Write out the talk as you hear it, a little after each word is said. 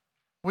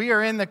We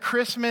are in the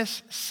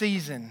Christmas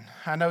season.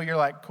 I know you're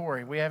like,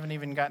 Corey, we haven't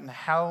even gotten to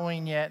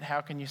Halloween yet. How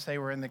can you say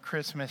we're in the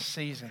Christmas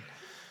season?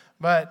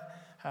 But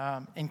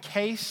in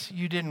case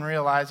you didn't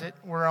realize it,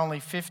 we're only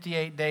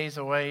 58 days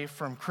away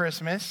from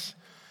Christmas.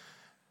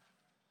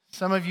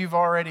 Some of you have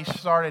already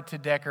started to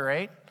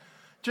decorate.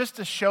 Just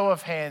a show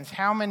of hands,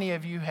 how many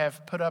of you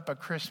have put up a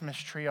Christmas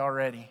tree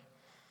already?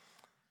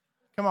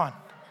 Come on.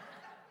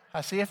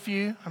 I see a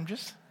few.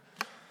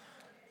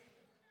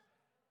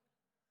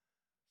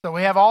 So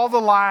we have all the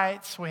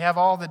lights, we have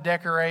all the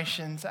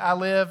decorations. I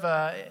live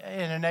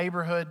in a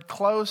neighborhood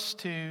close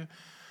to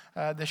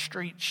the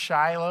street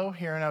Shiloh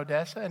here in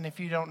Odessa. And if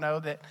you don't know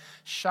that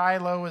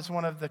Shiloh is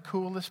one of the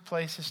coolest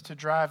places to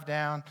drive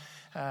down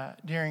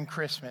during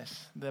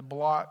Christmas. The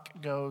block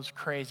goes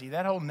crazy.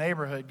 That whole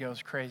neighborhood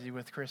goes crazy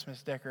with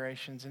Christmas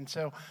decorations. And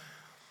so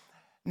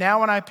now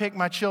when I pick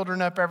my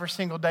children up every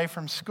single day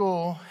from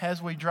school,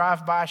 as we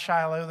drive by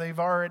Shiloh, they've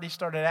already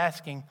started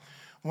asking,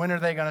 when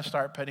are they going to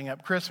start putting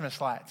up Christmas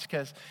lights?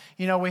 Because,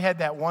 we had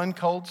that one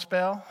cold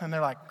spell, and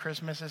they're like,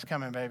 Christmas is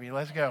coming, baby.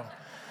 Let's go.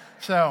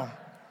 So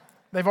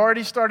they've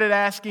already started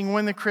asking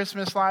when the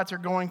Christmas lights are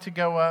going to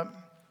go up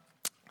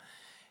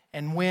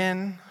and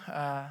when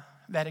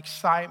that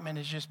excitement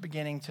is just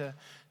beginning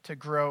to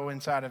grow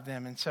inside of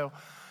them. And so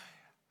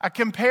I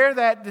compare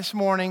that this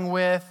morning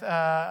with,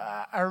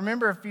 I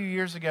remember a few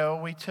years ago,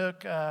 we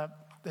took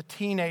the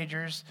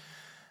teenagers,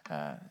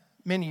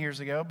 many years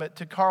ago, but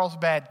to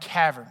Carlsbad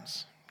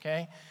Caverns.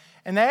 Okay,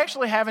 and they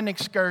actually have an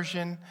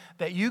excursion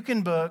that you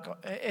can book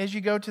as you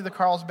go to the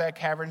Carlsbad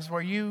Caverns,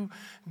 where you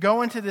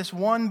go into this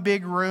one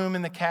big room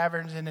in the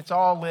caverns, and it's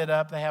all lit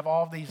up. They have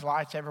all these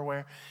lights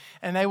everywhere,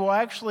 and they will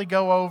actually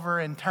go over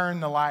and turn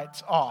the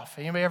lights off.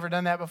 Anybody ever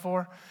done that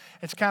before?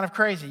 It's kind of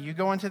crazy. You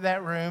go into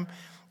that room,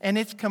 and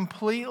it's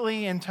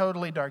completely and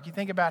totally dark. You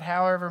think about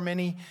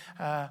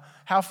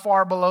how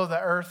far below the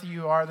earth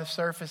you are, the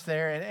surface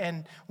there,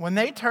 and when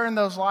they turn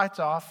those lights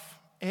off,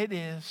 it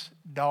is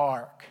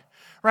dark.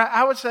 Right,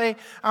 I would say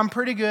I'm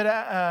pretty good.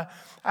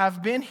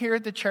 I've been here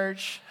at the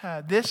church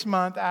this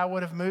month. I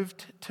would have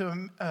moved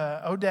to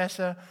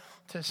Odessa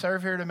to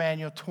serve here at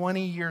Emmanuel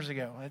 20 years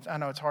ago. I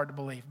know it's hard to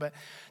believe, but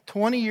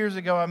 20 years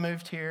ago I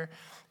moved here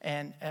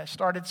and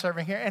started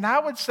serving here. And I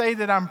would say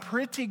that I'm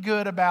pretty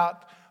good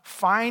about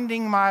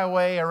finding my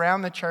way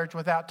around the church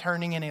without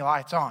turning any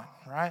lights on,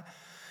 right?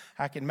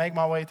 I can make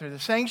my way through the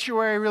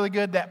sanctuary really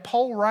good. That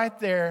pole right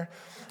there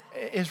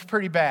is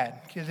pretty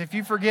bad, because if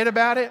you forget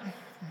about it,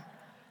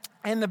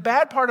 and the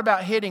bad part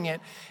about hitting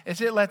it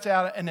is it lets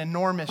out an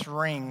enormous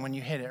ring when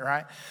you hit it,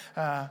 right?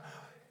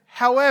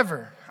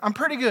 However, I'm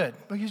pretty good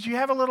because you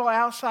have a little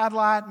outside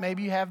light.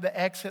 Maybe you have the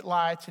exit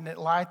lights and it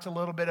lights a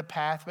little bit of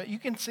path, but you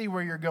can see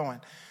where you're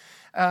going.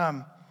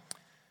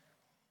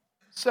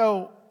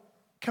 So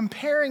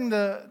comparing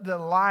the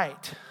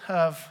light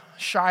of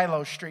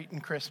Shiloh Street in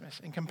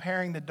Christmas and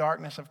comparing the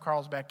darkness of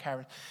Carlsbad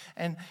Caverns.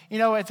 And,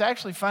 it's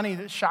actually funny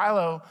that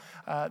Shiloh,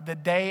 the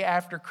day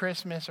after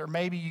Christmas, or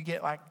maybe you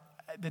get like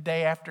the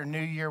day after New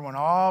Year, when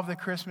all of the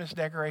Christmas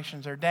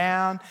decorations are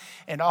down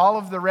and all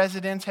of the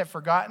residents have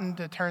forgotten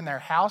to turn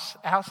their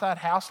outside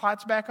house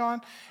lights back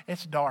on,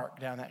 it's dark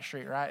down that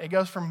street, right? It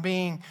goes from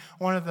being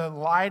one of the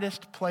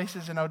lightest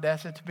places in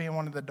Odessa to being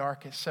one of the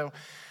darkest. So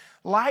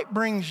light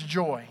brings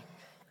joy.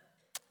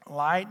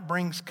 Light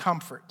brings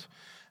comfort.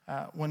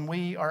 When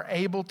we are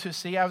able to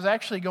see. I was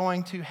actually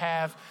going to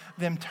have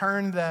them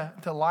turn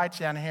the lights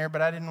down here,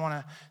 but I didn't want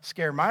to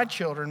scare my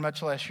children,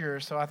 much less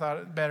yours, so I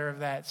thought better of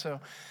that. So,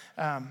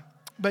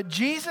 but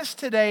Jesus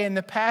today, in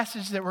the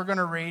passage that we're going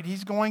to read,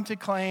 he's going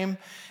to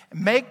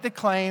make the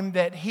claim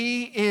that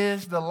he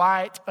is the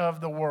light of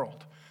the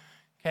world.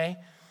 Okay?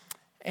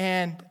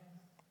 And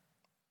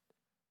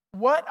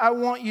what I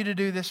want you to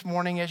do this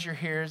morning as you're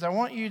here is I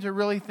want you to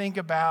really think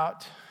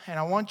about, and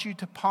I want you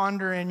to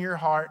ponder in your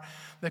heart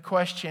the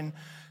question,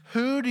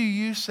 who do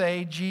you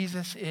say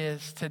Jesus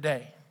is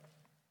today?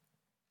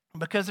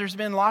 Because there's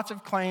been lots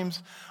of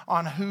claims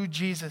on who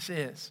Jesus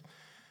is,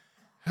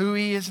 who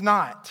he is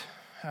not.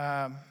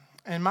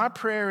 And my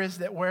prayer is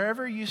that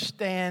wherever you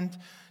stand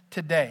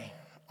today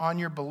on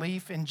your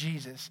belief in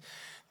Jesus,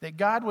 that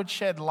God would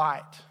shed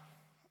light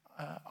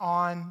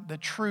on the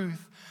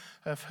truth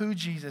of who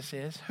Jesus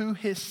is, who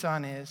his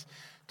son is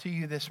to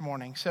you this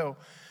morning. So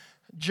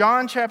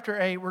John chapter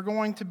 8, we're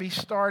going to be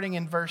starting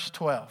in verse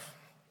 12.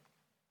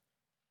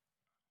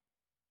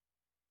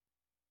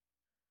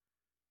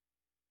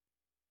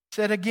 It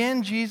said,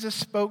 again, Jesus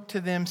spoke to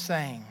them,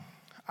 saying,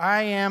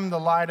 I am the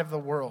light of the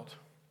world.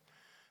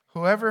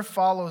 Whoever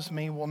follows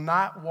me will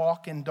not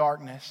walk in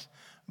darkness,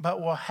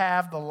 but will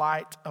have the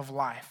light of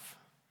life.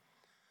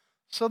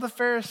 So the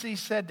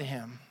Pharisees said to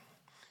him,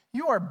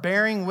 you are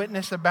bearing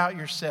witness about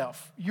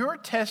yourself. Your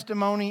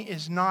testimony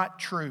is not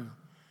true.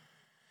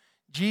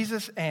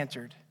 Jesus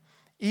answered,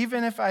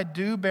 even if I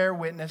do bear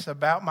witness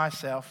about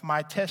myself,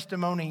 my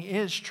testimony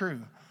is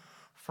true,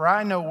 for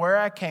I know where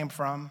I came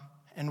from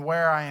and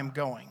where I am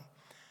going.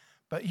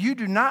 But you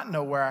do not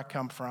know where I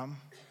come from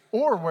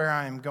or where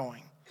I am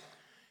going.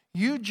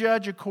 You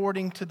judge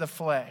according to the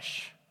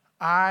flesh.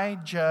 I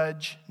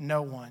judge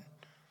no one.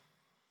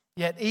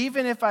 Yet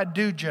even if I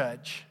do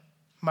judge,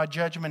 my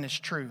judgment is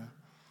true.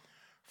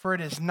 For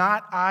it is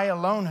not I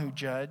alone who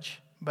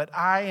judge, but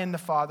I and the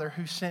Father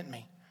who sent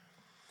me.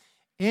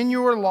 In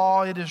your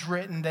law it is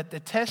written that the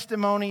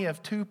testimony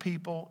of two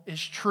people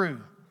is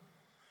true.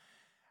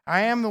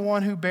 I am the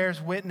one who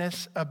bears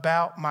witness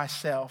about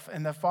myself,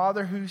 and the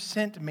Father who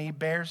sent me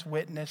bears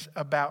witness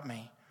about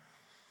me.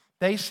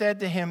 They said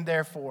to him,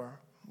 therefore,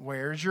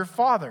 where is your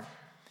Father?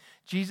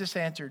 Jesus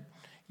answered,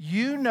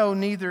 you know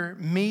neither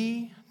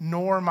me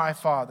nor my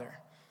Father.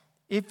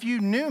 If you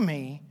knew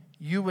me,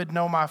 you would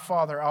know my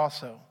Father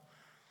also.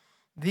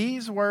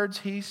 These words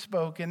he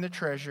spoke in the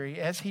treasury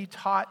as he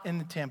taught in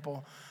the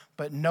temple,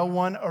 but no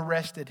one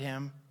arrested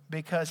him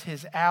because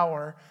his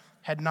hour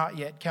had not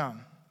yet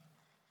come.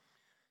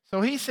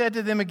 So he said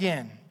to them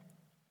again,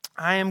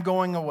 I am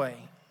going away,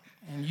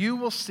 and you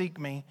will seek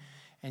me,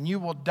 and you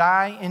will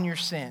die in your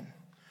sin.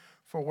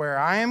 For where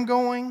I am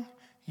going,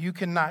 you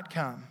cannot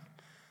come.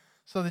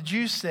 So the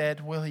Jews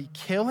said, will he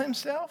kill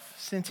himself,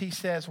 since he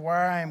says, where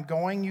I am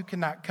going, you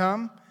cannot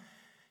come?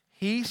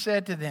 He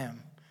said to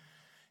them,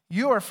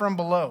 you are from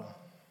below,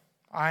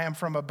 I am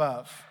from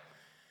above.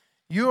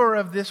 You are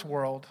of this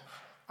world,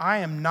 I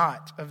am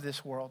not of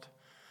this world.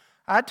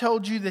 I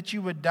told you that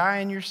you would die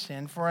in your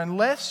sin, for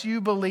unless you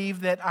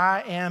believe that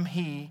I am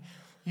he,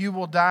 you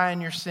will die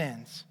in your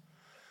sins.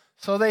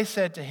 So they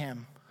said to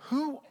him,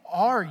 who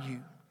are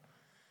you?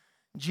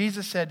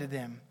 Jesus said to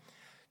them,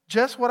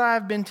 just what I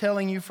have been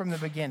telling you from the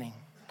beginning.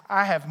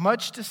 I have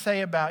much to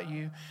say about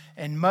you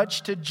and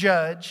much to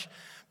judge,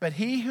 but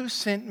he who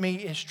sent me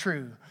is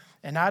true,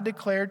 and I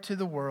declared to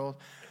the world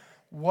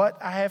what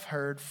I have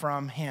heard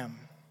from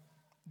him.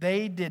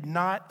 They did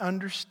not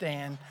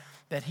understand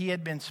that he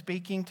had been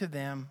speaking to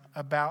them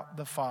about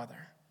the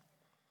Father.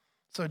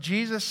 So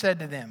Jesus said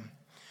to them,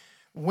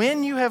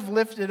 when you have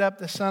lifted up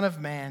the Son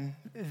of Man,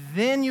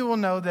 then you will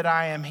know that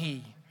I am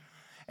he,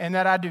 and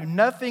that I do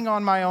nothing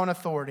on my own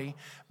authority,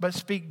 but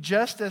speak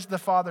just as the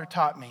Father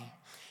taught me.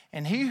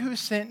 And he who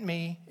sent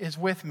me is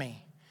with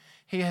me.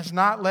 He has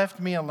not left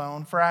me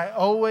alone, for I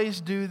always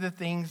do the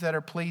things that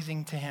are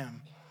pleasing to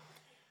him.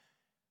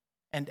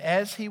 And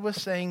as he was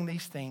saying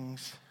these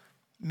things,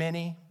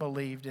 many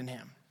believed in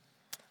him.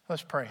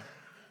 Let's pray.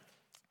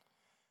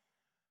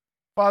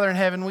 Father in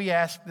heaven, we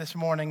ask this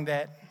morning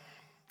that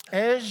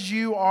as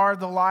you are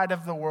the light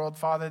of the world,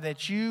 Father,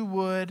 that you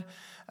would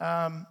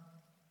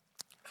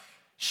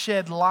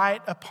shed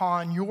light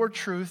upon your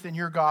truth and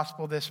your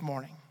gospel this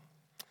morning.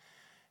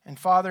 And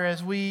Father,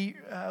 as we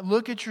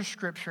look at your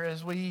scripture,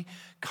 as we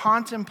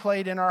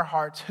contemplate in our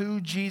hearts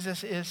who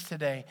Jesus is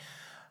today,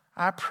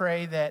 I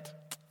pray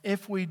that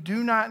if we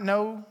do not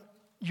know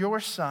your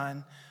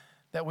Son,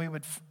 that we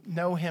would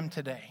know him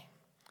today.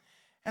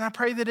 And I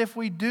pray that if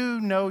we do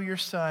know your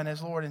Son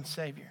as Lord and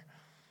Savior,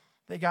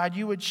 that God,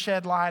 you would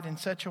shed light in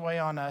such a way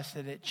on us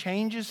that it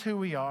changes who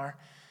we are.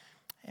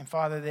 And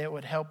Father, that it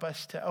would help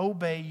us to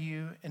obey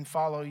you and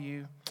follow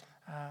you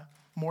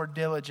more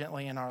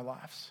diligently in our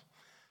lives.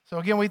 So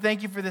again, we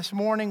thank you for this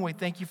morning. We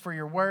thank you for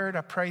your word.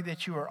 I pray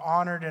that you are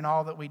honored in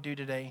all that we do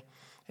today.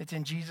 It's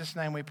in Jesus'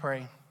 name we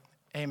pray.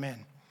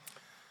 Amen.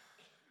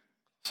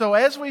 So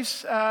as we've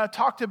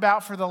talked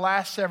about for the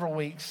last several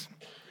weeks,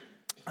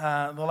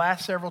 the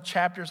last several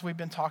chapters we've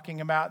been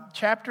talking about,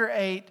 chapter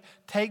 8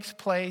 takes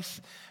place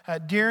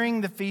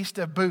during the Feast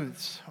of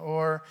Booths,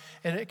 or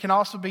it can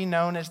also be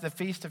known as the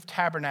Feast of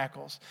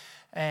Tabernacles.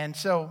 And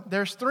so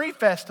there's 3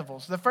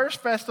 festivals. The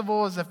first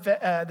festival is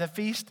the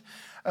Feast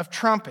of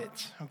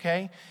Trumpets,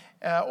 okay?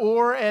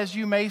 Or as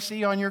you may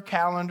see on your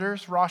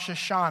calendars, Rosh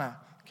Hashanah.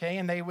 Okay,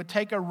 and they would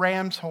take a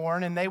ram's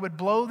horn and they would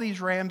blow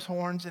these ram's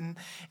horns, and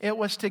it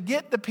was to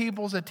get the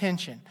people's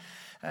attention.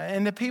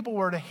 And the people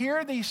were to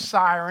hear these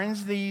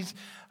sirens, these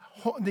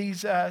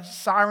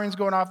sirens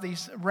going off,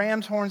 these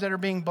ram's horns that are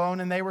being blown,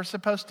 and they were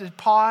supposed to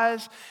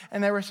pause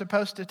and they were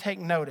supposed to take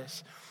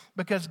notice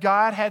because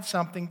God had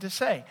something to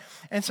say.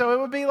 And so it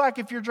would be like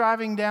if you're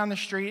driving down the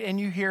street and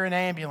you hear an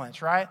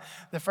ambulance, right?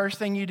 The first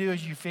thing you do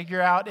is you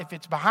figure out if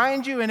it's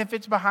behind you, and if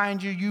it's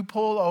behind you, you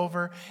pull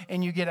over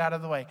and you get out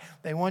of the way.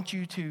 They want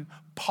you to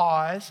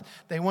pause,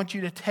 they want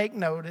you to take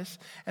notice,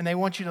 and they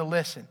want you to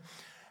listen.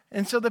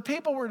 And so the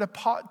people were to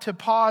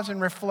pause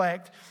and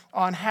reflect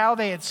on how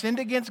they had sinned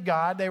against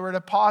God. They were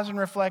to pause and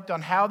reflect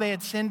on how they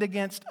had sinned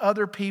against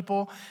other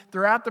people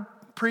throughout the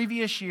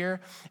previous year,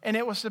 and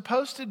it was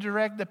supposed to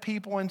direct the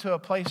people into a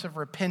place of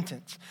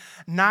repentance.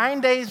 9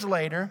 days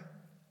later,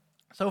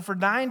 so for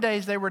 9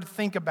 days they were to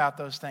think about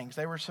those things.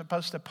 They were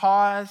supposed to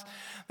pause,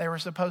 they were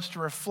supposed to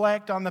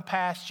reflect on the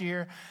past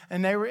year,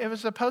 and it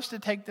was supposed to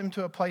take them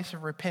to a place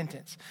of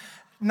repentance.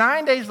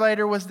 9 days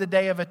later was the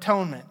Day of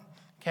Atonement,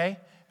 okay?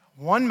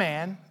 one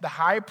man, the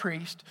high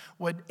priest,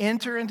 would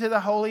enter into the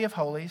Holy of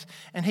Holies,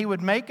 and he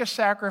would make a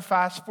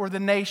sacrifice for the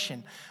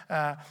nation,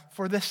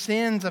 for the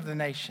sins of the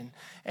nation.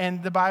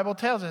 And the Bible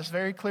tells us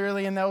very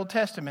clearly in the Old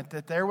Testament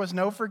that there was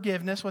no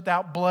forgiveness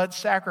without blood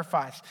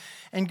sacrifice.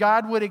 And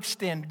God would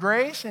extend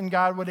grace and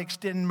God would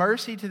extend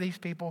mercy to these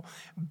people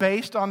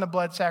based on the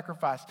blood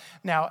sacrifice.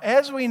 Now,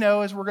 as we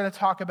know, as we're going to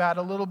talk about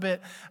a little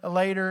bit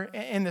later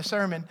in the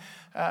sermon,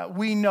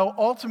 we know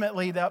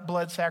ultimately that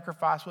blood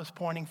sacrifice was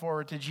pointing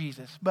forward to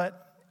Jesus.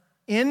 But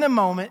in the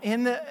moment,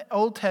 in the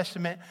Old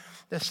Testament,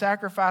 the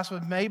sacrifice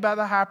was made by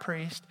the high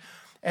priest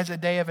as a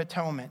day of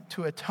atonement,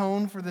 to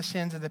atone for the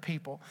sins of the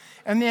people.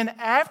 And then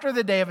after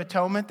the Day of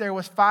Atonement, there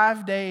was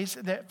 5 days.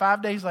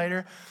 5 days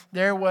later,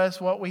 there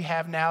was what we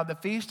have now, the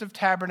Feast of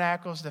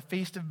Tabernacles, the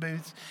Feast of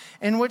Booths,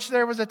 in which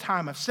there was a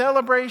time of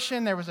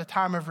celebration, there was a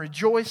time of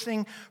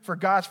rejoicing for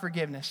God's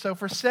forgiveness. So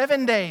for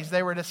 7 days,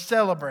 they were to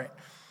celebrate.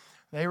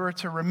 They were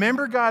to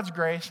remember God's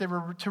grace, they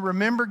were to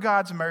remember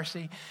God's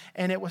mercy,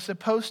 and it was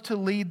supposed to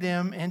lead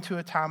them into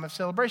a time of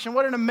celebration.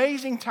 What an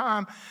amazing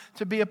time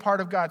to be a part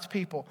of God's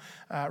people.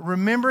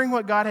 Remembering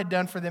what God had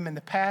done for them in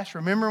the past,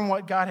 remembering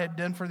what God had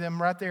done for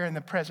them right there in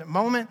the present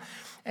moment.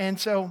 And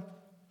so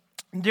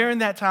during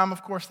that time,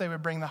 of course, they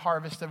would bring the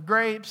harvest of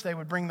grapes. They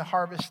would bring the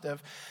harvest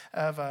of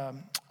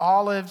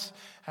olives.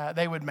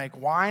 They would make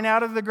wine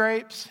out of the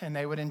grapes, and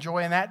they would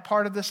enjoy in that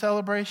part of the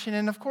celebration.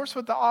 And, of course,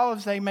 with the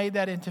olives, they made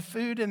that into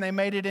food, and they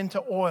made it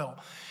into oil.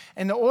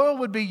 And the oil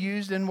would be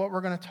used in what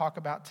we're going to talk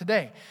about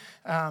today.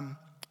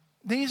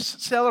 These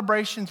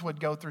celebrations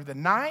would go through the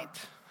night.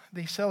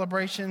 These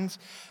celebrations,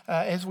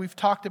 as we've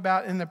talked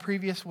about in the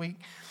previous week,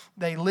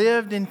 they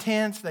lived in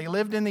tents. They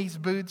lived in these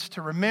booths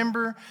to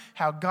remember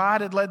how God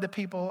had led the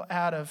people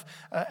out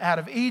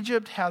of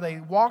Egypt, how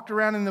they walked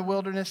around in the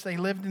wilderness. They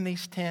lived in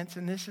these tents,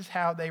 and this is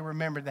how they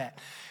remembered that.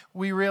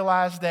 We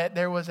realized that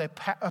there was a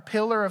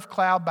pillar of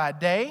cloud by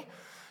day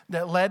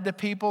that led the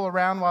people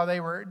around while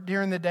they were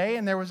during the day,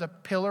 and there was a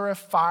pillar of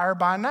fire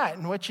by night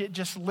in which it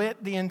just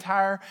lit the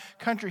entire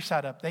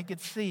countryside up. They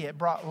could see it,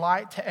 brought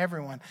light to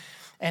everyone.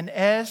 And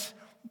as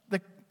the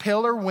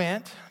pillar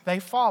went, they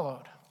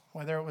followed.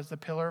 Whether it was the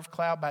pillar of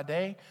cloud by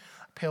day,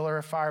 pillar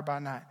of fire by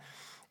night.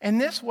 And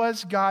this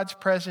was God's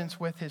presence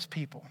with his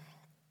people.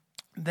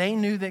 They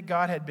knew that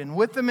God had been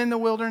with them in the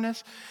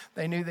wilderness.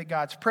 They knew that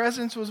God's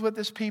presence was with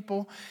his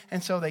people.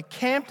 And so they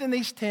camped in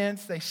these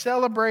tents. They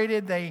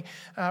celebrated. They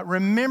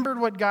remembered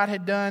what God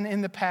had done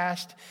in the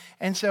past.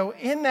 And so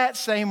in that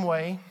same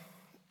way,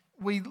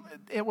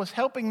 it was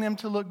helping them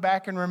to look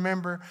back and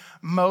remember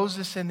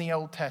Moses in the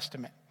Old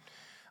Testament,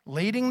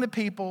 leading the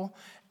people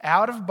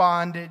out of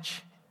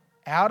bondage,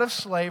 out of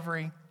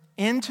slavery,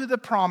 into the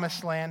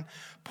promised land,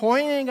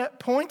 pointing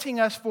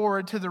us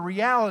forward to the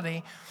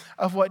reality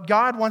of what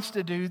God wants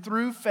to do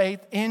through faith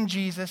in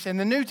Jesus in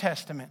the New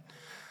Testament.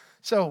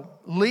 So,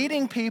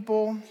 leading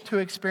people to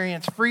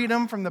experience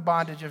freedom from the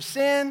bondage of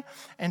sin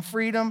and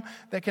freedom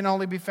that can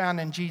only be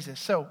found in Jesus.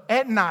 So,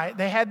 at night,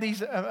 they had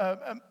these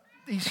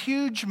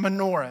huge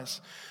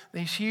menorahs,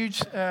 these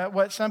huge,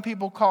 what some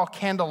people call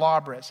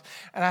candelabras.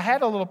 And I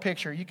had a little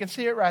picture. You can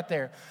see it right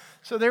there.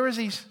 So there was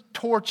these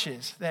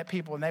torches that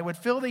people, and they would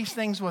fill these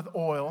things with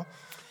oil,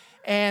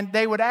 and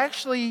they would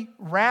actually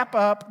wrap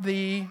up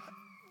the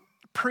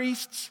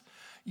priests'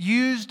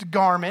 used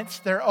garments,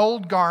 their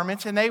old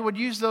garments, and they would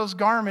use those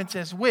garments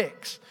as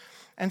wicks.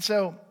 And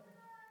so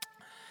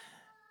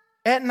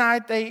at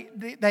night,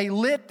 they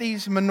lit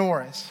these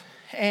menorahs,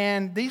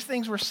 and these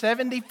things were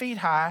 70 feet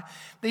high.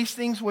 These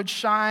things would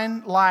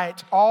shine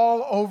light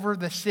all over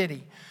the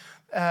city.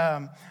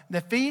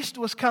 The feast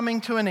was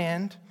coming to an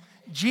end.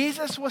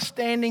 Jesus was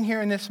standing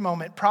here in this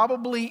moment,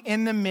 probably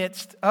in the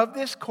midst of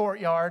this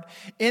courtyard,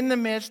 in the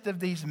midst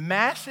of these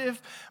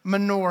massive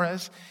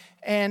menorahs.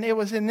 And it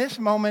was in this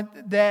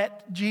moment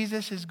that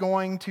Jesus is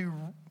going to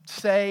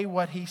say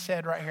what he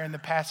said right here in the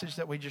passage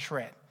that we just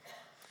read.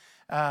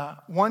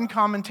 One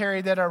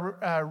commentary that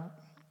I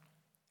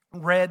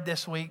read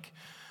this week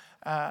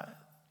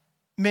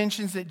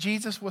mentions that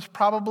Jesus was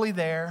probably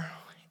there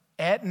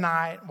at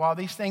night while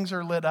these things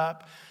are lit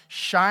up,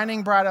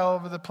 shining bright all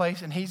over the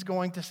place, and he's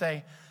going to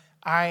say,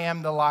 I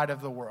am the light of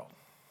the world.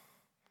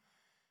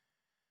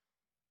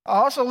 I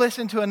also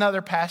listened to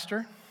another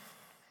pastor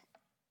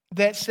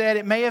that said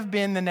it may have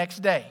been the next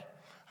day.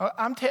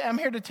 I'm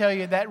here to tell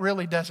you that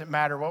really doesn't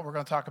matter what we're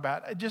going to talk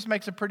about. It just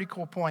makes a pretty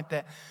cool point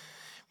that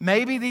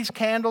maybe these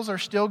candles are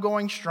still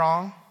going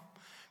strong.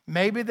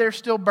 Maybe they're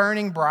still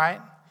burning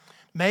bright.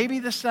 Maybe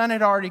the sun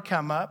had already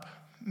come up.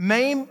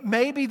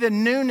 Maybe the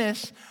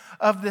newness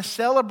of the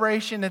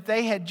celebration that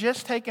they had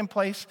just taken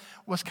place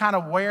was kind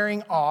of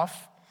wearing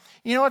off.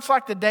 You know, it's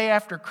like the day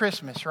after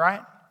Christmas,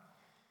 right?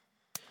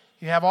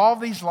 You have all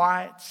these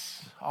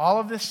lights, all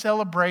of this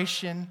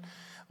celebration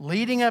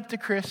leading up to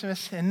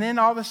Christmas, and then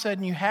all of a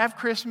sudden you have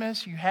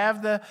Christmas, you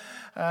have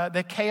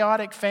the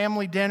chaotic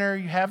family dinner,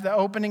 you have the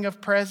opening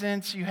of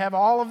presents, you have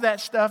all of that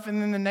stuff,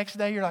 and then the next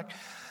day you're like,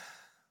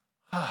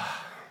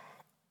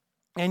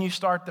 and you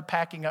start the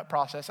packing up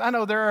process. I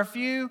know there are a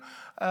few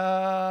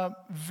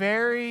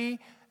very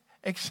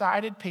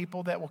excited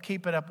people that will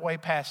keep it up way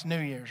past New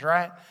Year's,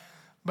 right?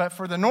 But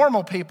for the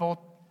normal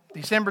people,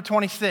 December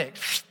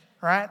 26th,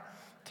 right?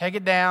 Take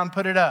it down,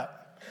 put it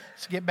up.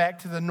 Let's get back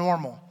to the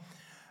normal.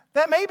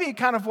 That may be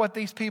kind of what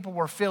these people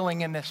were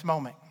feeling in this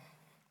moment.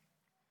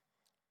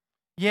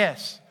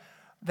 Yes,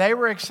 they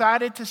were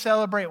excited to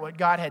celebrate what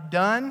God had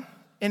done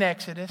in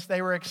Exodus.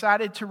 They were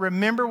excited to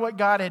remember what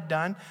God had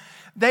done.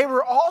 They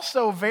were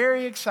also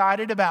very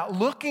excited about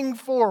looking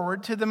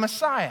forward to the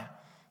Messiah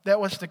that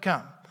was to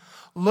come.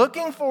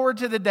 Looking forward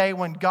to the day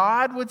when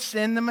God would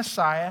send the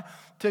Messiah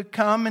to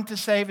come and to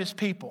save his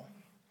people.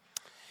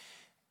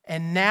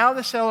 And now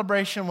the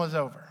celebration was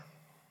over.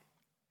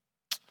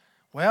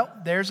 Well,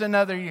 there's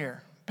another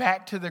year.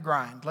 Back to the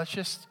grind. Let's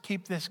just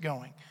keep this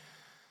going.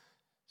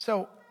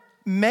 So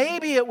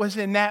maybe it was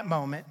in that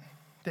moment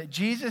that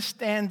Jesus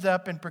stands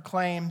up and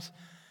proclaims,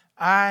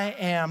 I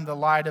am the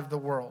light of the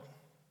world.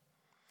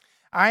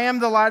 I am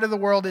the light of the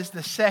world is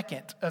the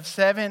second of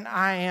 7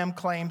 I am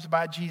claims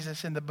by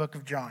Jesus in the book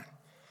of John.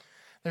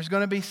 There's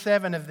going to be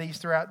 7 of these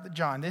throughout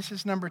John. This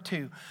is number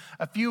 2.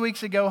 A few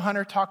weeks ago,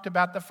 Hunter talked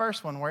about the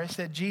first one where it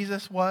said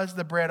Jesus was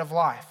the bread of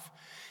life.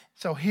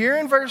 So here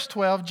in verse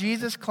 12,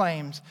 Jesus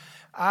claims,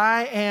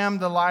 I am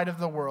the light of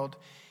the world.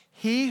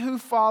 He who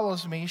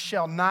follows me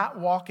shall not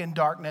walk in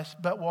darkness,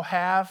 but will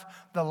have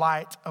the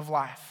light of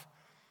life.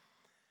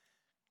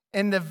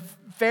 And the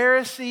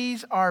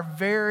Pharisees are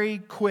very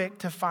quick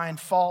to find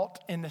fault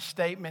in the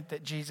statement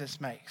that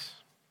Jesus makes.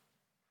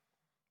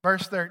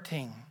 Verse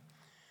 13,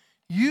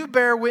 you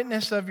bear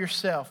witness of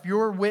yourself.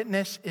 Your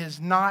witness is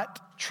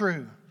not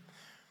true.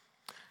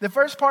 The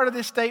first part of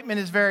this statement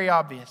is very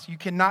obvious. You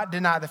cannot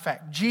deny the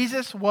fact.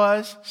 Jesus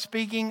was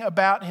speaking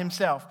about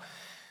himself.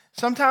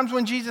 Sometimes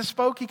when Jesus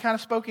spoke, he kind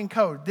of spoke in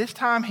code. This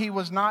time he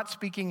was not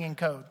speaking in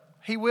code.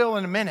 He will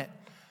in a minute.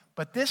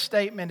 But this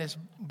statement is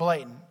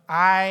blatant.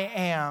 I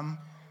am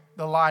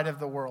the light of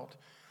the world.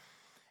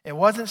 It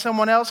wasn't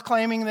someone else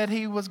claiming that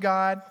he was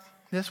God.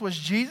 This was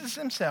Jesus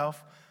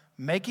himself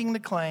making the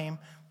claim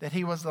that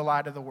he was the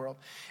light of the world.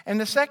 And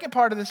the second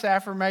part of this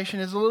affirmation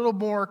is a little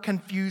more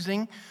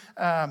confusing,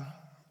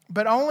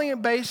 but only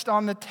based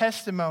on the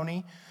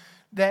testimony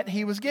that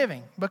he was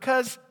giving.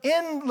 Because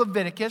in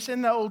Leviticus,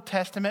 in the Old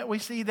Testament, we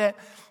see that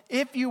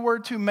if you were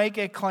to make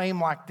a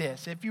claim like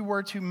this, if you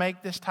were to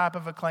make this type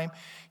of a claim,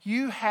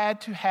 you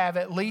had to have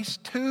at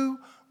least 2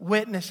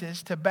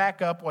 witnesses to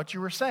back up what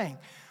you were saying.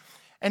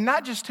 And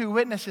not just 2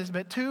 witnesses,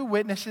 but 2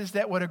 witnesses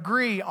that would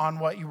agree on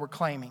what you were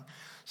claiming.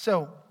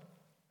 So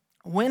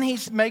when he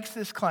makes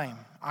this claim,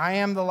 I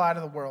am the light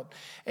of the world,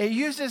 it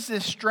uses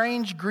this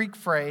strange Greek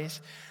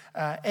phrase,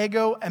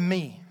 ego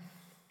eimi,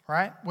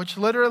 right? Which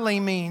literally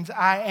means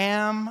I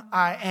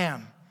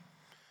am.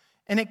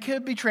 And it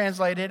could be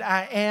translated,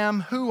 I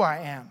am who I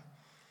am.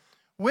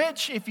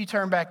 Which, if you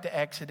turn back to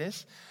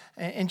Exodus,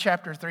 in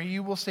chapter 3,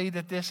 you will see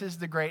that this is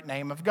the great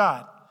name of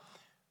God.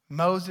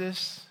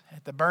 Moses,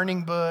 at the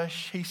burning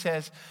bush, he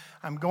says,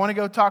 I'm going to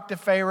go talk to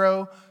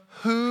Pharaoh.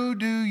 Who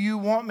do you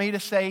want me to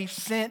say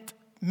sent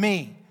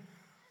me?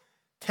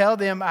 Tell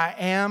them I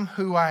am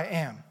who I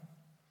am.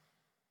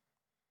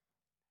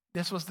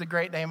 This was the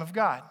great name of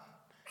God.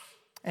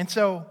 And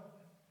so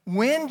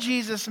when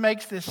Jesus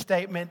makes this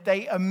statement,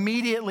 they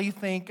immediately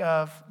think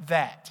of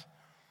that.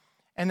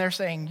 And they're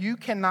saying, you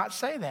cannot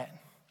say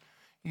that.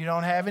 You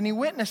don't have any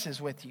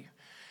witnesses with you.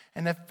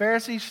 And the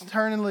Pharisees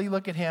sternly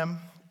look at him,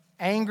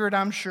 angered,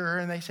 I'm sure,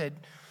 and they said,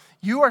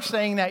 you are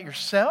saying that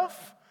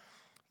yourself?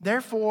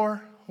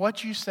 Therefore,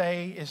 what you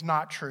say is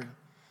not true.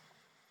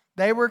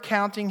 They were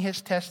counting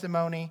his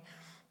testimony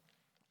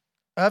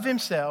of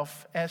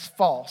himself as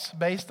false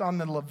based on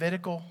the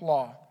Levitical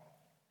law.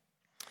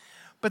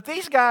 But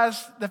these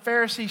guys, the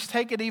Pharisees,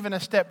 take it even a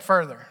step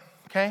further,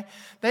 okay?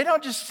 They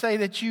don't just say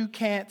that you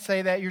can't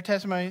say that your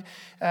testimony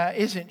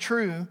isn't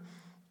true.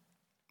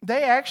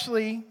 They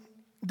actually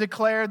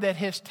declare that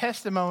his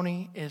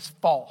testimony is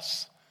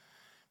false,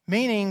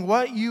 meaning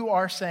what you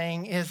are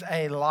saying is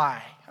a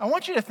lie. I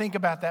want you to think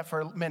about that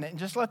for a minute and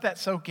just let that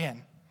soak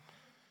in.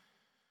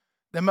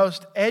 The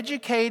most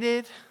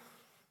educated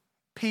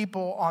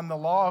people on the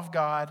law of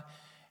God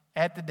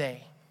at the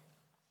day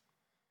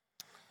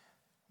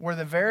were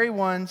the very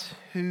ones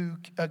who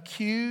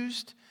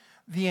accused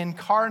the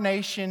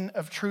incarnation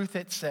of truth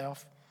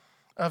itself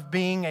of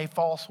being a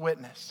false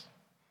witness.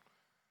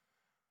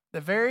 The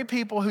very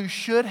people who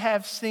should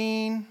have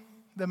seen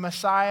the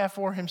Messiah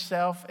for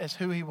himself as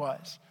who he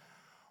was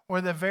were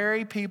the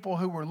very people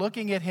who were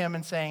looking at him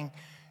and saying,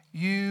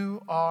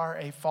 you are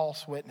a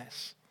false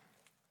witness.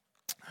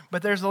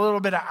 But there's a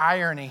little bit of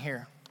irony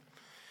here,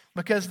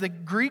 because the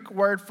Greek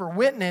word for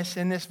witness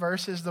in this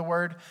verse is the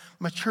word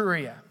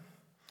martyria,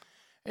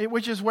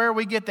 which is where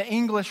we get the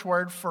English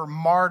word for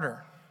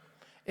martyr.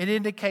 It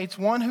indicates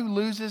one who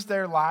loses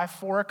their life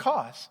for a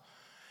cause.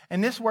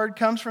 And this word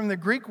comes from the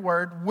Greek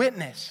word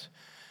witness,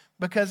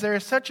 because there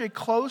is such a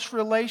close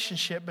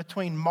relationship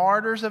between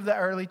martyrs of the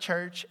early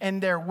church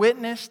and their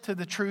witness to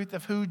the truth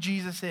of who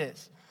Jesus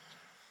is.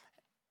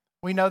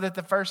 We know that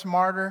the first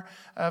martyr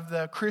of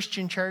the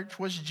Christian church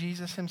was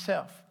Jesus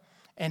himself.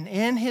 And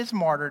in his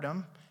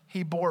martyrdom,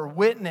 He bore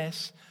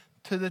witness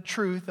to the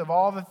truth of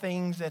all the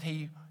things that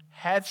he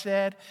had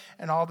said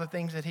and all the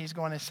things that he's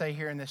going to say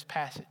here in this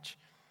passage.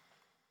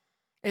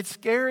 It's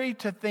scary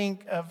to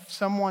think of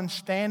someone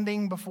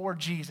standing before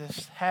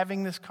Jesus,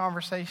 having this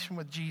conversation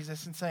with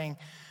Jesus and saying,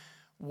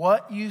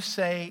 what you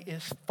say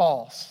is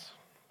false.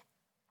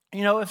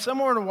 You know, if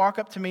someone were to walk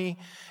up to me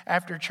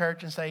after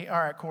church and say, all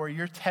right, Corey,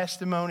 your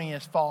testimony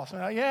is false. I'm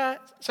like, yeah,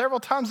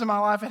 several times in my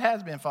life it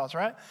has been false,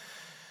 right?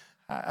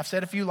 I've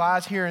said a few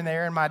lies here and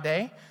there in my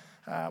day.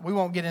 We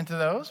won't get into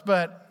those.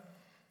 But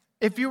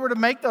if you were to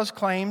make those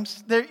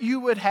claims, you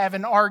would have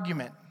an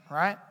argument,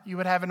 right? You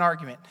would have an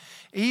argument.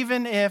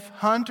 Even if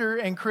Hunter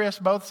and Chris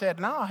both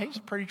said, no, he's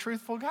a pretty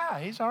truthful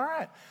guy. He's all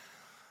right.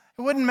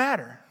 It wouldn't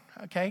matter,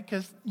 okay?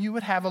 Because you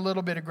would have a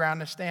little bit of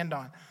ground to stand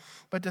on.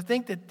 But to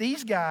think that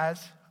these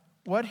guys,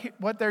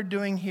 what they're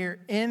doing here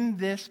in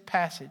this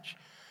passage,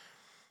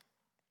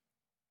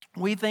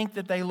 we think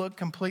that they look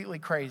completely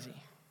crazy.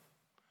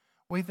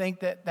 We think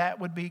that that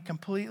would be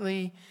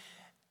completely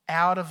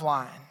out of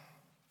line.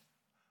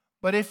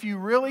 But if you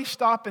really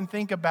stop and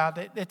think about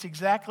it, it's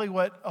exactly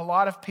what a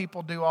lot of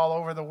people do all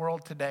over the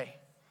world today.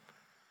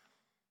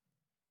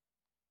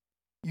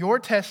 Your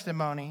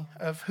testimony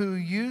of who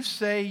you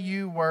say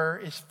you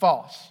were is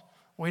false.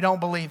 We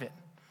don't believe it.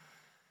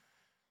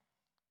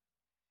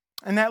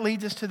 And that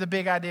leads us to the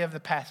big idea of the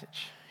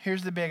passage.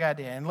 Here's the big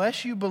idea.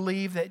 Unless you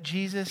believe that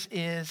Jesus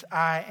is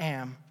I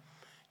am,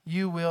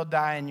 you will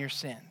die in your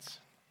sins.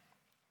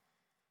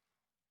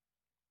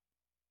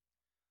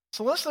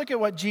 So let's look at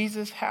what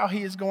Jesus, how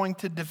he is going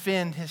to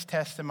defend his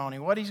testimony,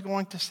 what he's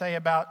going to say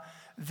about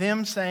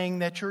them saying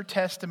that your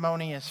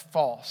testimony is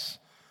false.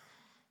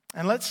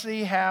 And let's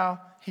see how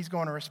he's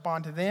going to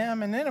respond to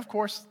them, and then, of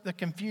course, the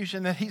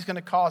confusion that he's going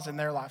to cause in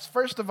their lives.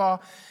 First of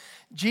all,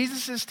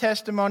 Jesus'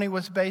 testimony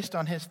was based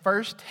on his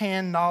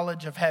first-hand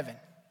knowledge of heaven.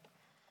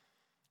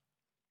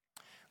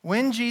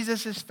 When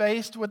Jesus is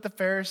faced with the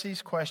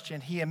Pharisees'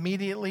 question, he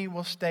immediately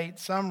will state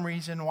some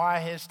reason why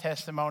his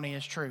testimony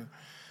is true.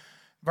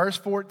 Verse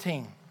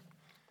 14,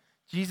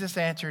 Jesus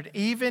answered,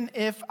 even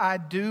if I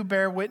do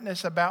bear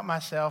witness about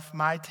myself,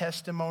 my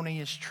testimony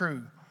is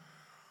true.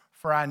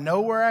 For I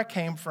know where I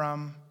came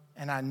from,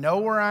 and I know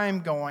where I am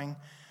going,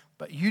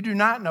 but you do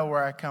not know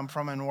where I come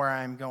from and where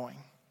I am going.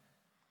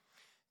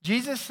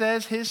 Jesus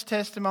says his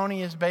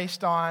testimony is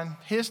based on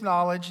his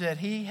knowledge that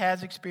he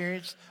has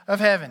experienced of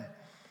heaven.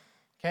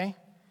 Okay?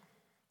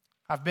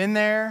 I've been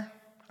there.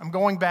 I'm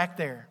going back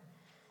there.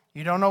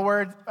 You don't know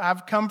where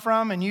I've come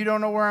from, and you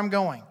don't know where I'm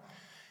going.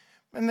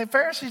 And the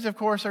Pharisees, of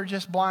course, are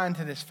just blind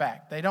to this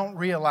fact. They don't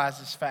realize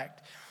this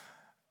fact.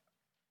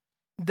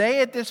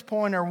 They, at this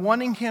point, are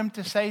wanting him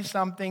to say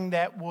something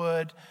that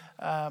would,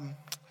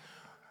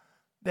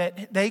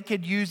 that they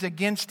could use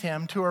against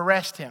him to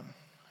arrest him.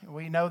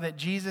 We know that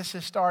Jesus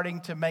is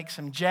starting to make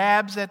some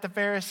jabs at the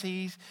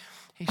Pharisees.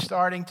 He's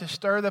starting to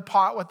stir the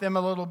pot with them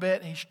a little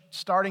bit. He's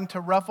starting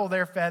to ruffle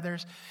their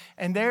feathers.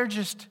 And they're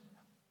just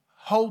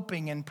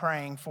hoping and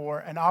praying for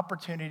an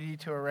opportunity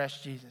to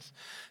arrest Jesus.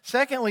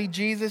 Secondly,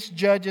 Jesus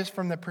judges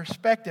from the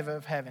perspective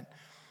of heaven.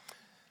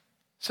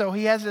 So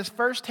he has this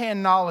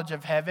firsthand knowledge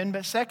of heaven,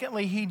 but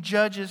secondly, he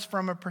judges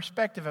from a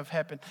perspective of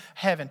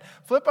heaven.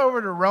 Flip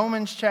over to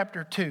Romans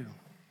chapter 2.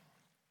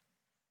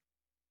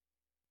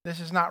 This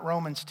is not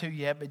Romans 2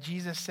 yet, but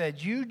Jesus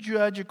said, you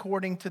judge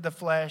according to the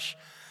flesh,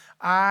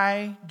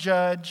 I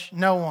judge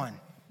no one.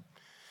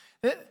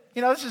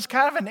 This is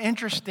kind of an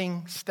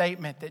interesting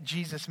statement that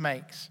Jesus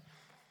makes.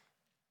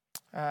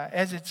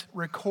 As it's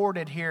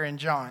recorded here in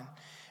John.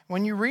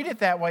 When you read it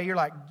that way, you're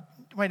like,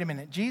 wait a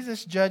minute,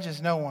 Jesus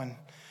judges no one.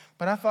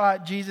 But I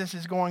thought Jesus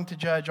is going to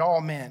judge all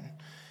men.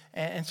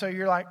 And so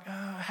you're like,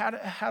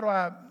 how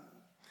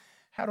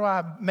do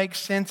I make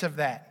sense of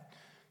that?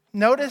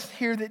 Notice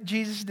here that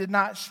Jesus did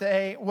not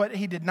say what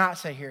he did not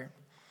say here.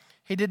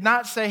 He did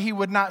not say he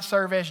would not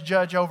serve as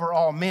judge over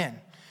all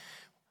men.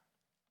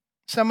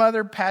 Some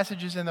other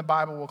passages in the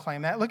Bible will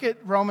claim that. Look at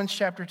Romans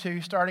chapter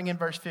 2, starting in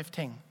verse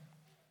 15.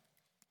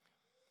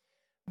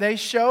 They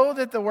show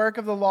that the work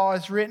of the law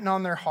is written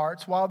on their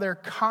hearts, while their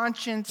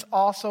conscience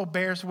also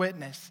bears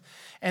witness,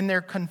 and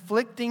their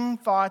conflicting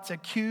thoughts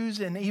accuse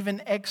and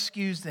even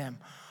excuse them.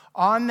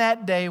 On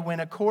that day when,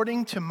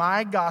 according to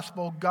my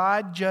gospel,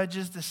 God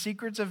judges the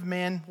secrets of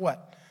men,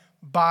 what?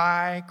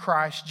 By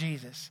Christ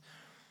Jesus.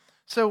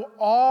 So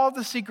all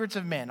the secrets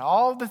of men,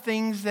 all the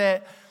things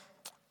that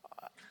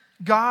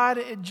God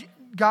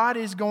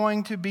is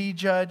going to be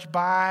judged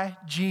by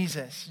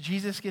Jesus.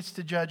 Jesus gets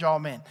to judge all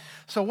men.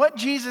 So what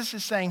Jesus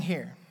is saying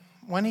here,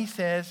 when he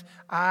says,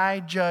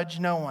 I judge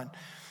no one,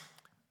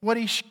 what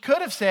he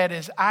could have said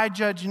is, I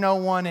judge no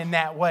one in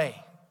that way.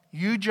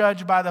 You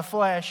judge by the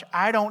flesh.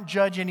 I don't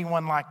judge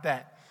anyone like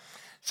that.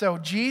 So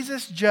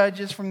Jesus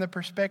judges from the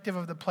perspective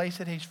of the place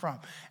that he's from,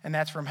 and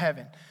that's from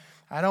heaven.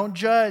 I don't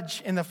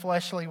judge in the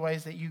fleshly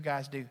ways that you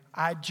guys do.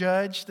 I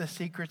judge the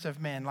secrets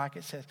of men, like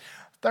it says.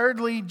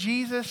 Thirdly,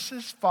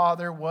 Jesus'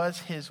 Father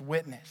was his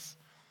witness.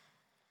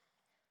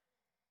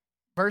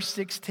 Verse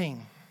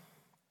 16.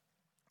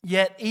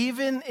 Yet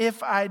even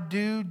if I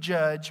do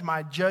judge,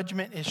 my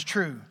judgment is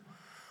true.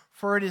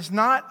 For it is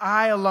not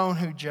I alone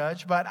who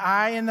judge, but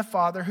I and the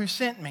Father who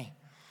sent me.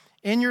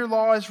 In your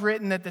law is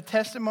written that the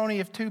testimony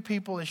of two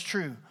people is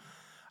true.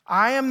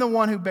 I am the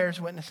one who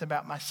bears witness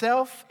about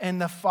myself, and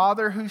the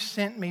Father who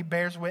sent me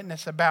bears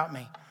witness about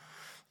me."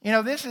 You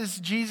know, this is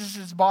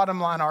Jesus' bottom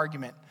line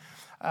argument.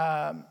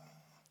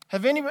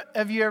 Have any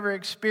of you ever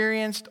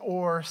experienced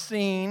or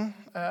seen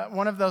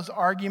one of those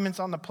arguments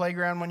on the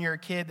playground when you're a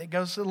kid that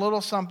goes a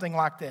little something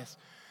like this?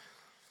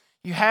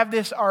 You have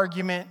this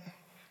argument,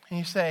 and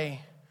you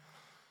say,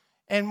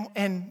 and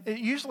it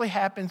usually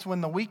happens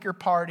when the weaker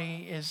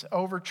party is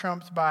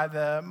over-trumped by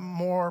the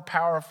more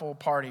powerful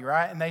party,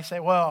 right? And they say,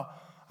 "Well,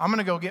 I'm going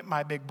to go get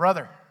my big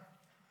brother."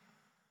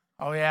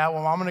 "Oh, yeah,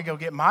 well, I'm going to go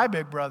get my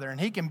big brother,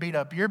 and he can beat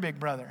up your big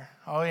brother."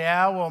 "Oh,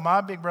 yeah, well, my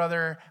big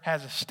brother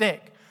has a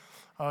stick."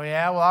 "Oh,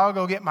 yeah, well, I'll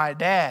go get my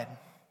dad."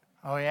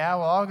 "Oh, yeah,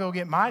 well, I'll go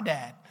get my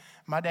dad.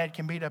 My dad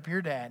can beat up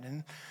your dad."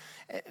 And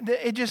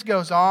it just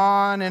goes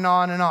on and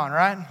on and on,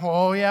 right?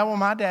 "Oh, yeah, well,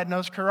 my dad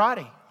knows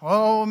karate."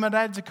 "Oh, my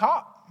dad's a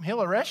cop.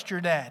 He'll arrest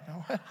your dad."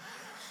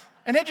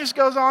 And it just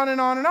goes on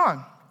and on and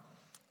on.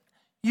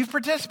 You've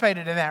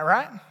participated in that,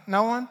 right?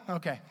 No one?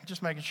 Okay,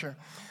 just making sure.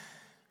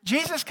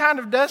 Jesus kind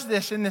of does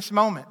this in this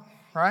moment,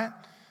 right?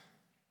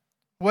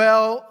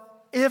 Well,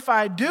 if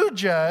I do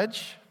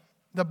judge,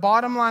 the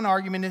bottom line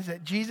argument is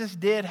that Jesus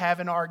did have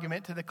an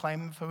argument to the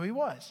claim of who he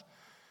was.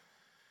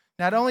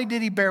 Not only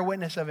did he bear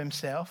witness of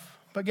himself,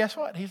 but guess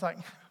what? He's like,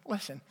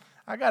 "Listen,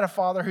 I got a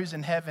Father who's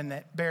in heaven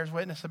that bears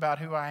witness about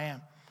who I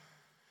am."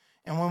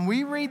 And when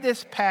we read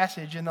this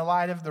passage in the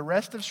light of the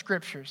rest of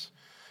Scriptures,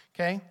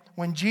 okay,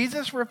 when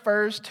Jesus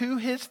refers to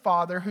his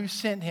Father who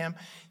sent him,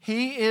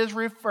 he is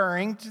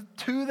referring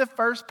to the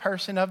first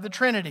person of the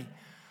Trinity.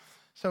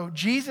 So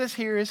Jesus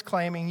here is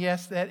claiming,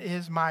 yes, that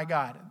is my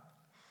God,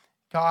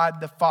 God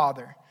the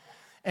Father.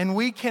 And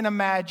we can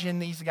imagine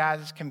these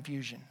guys'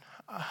 confusion,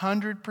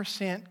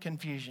 100%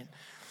 confusion.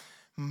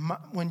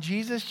 When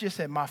Jesus just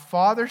said, "My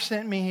Father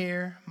sent me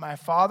here, my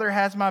Father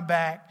has my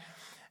back,"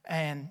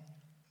 and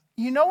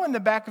you know, in the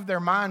back of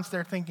their minds,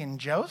 they're thinking,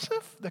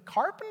 "Joseph, the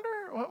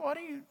carpenter? What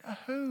are you,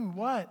 who,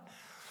 what?"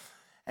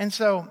 And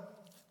so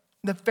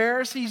the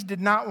Pharisees did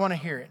not want to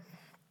hear it.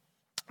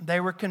 They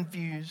were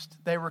confused.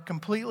 They were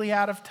completely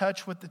out of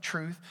touch with the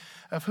truth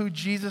of who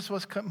Jesus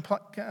was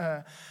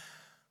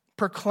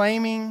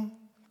proclaiming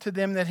to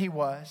them that he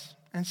was.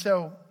 And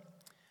so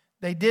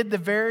they did the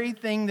very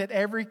thing that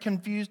every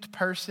confused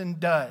person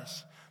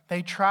does.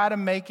 They try to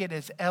make it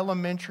as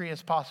elementary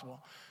as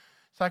possible.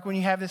 It's like when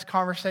you have this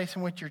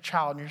conversation with your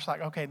child and you're just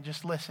like, "Okay,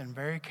 just listen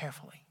very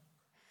carefully."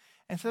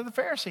 And so the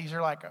Pharisees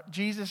are like,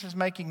 Jesus is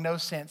making no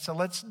sense, so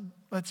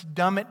let's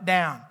dumb it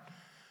down.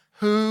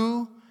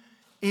 Who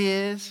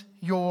is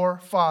your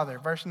Father?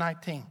 Verse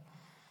 19.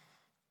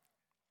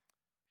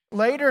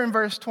 Later in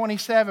verse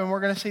 27,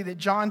 we're going to see that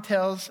John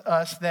tells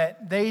us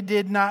that they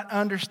did not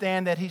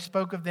understand that he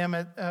spoke of them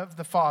of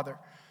the Father.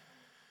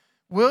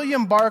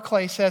 William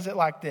Barclay says it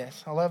like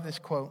this. I love this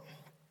quote.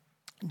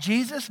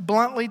 Jesus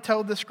bluntly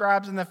told the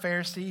scribes and the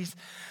Pharisees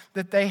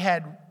that they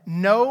had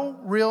no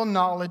real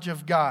knowledge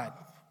of God.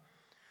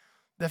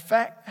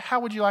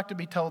 How would you like to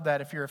be told that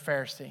if you're a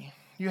Pharisee?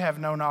 You have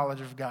no knowledge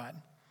of God.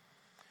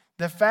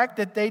 The fact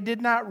that they did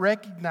not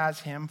recognize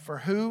him for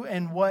who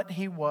and what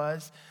he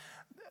was,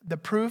 the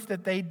proof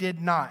that they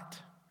did not.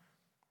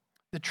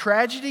 The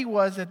tragedy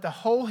was that the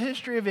whole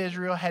history of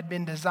Israel had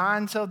been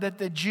designed so that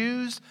the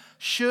Jews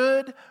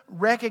should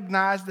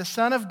recognize the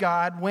Son of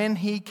God when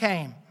he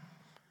came.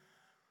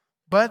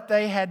 But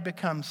they had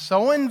become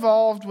so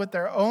involved with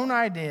their own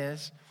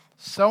ideas,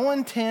 so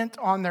intent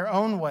on their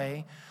own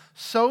way,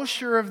 so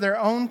sure of their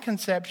own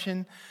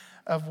conception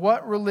of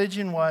what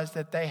religion was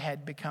that they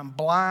had become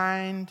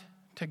blind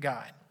to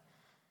God.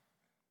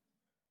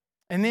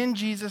 And then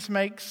Jesus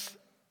makes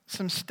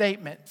some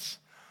statements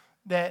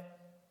that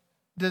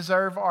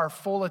deserve our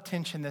full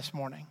attention this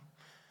morning.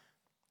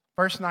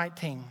 Verse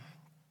 19,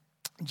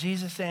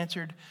 Jesus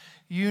answered,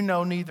 "You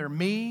know neither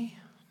me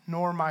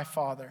nor my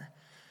Father.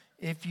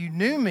 If you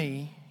knew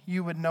me,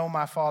 you would know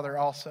my Father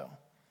also."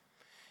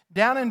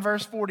 Down in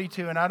verse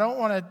 42, and I don't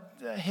want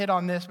to hit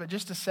on this, but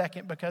just a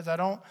second, because I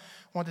don't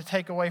want to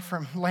take away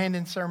from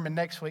Landon's sermon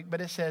next week,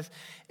 but it says,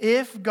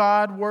 "If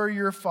God were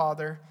your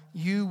Father,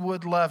 you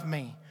would love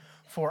me,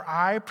 for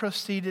I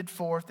proceeded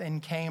forth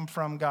and came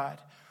from God."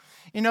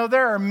 You know,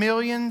 there are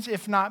millions,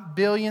 if not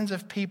billions,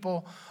 of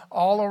people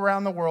all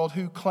around the world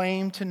who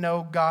claim to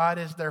know God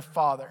as their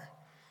Father.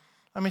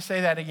 Let me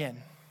say that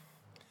again.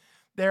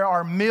 There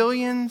are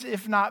millions,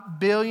 if not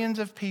billions,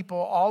 of people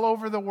all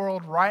over the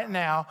world right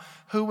now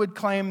who would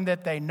claim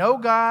that they know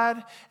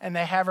God and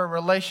they have a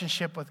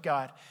relationship with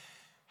God.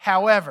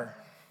 However,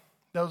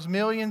 those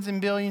millions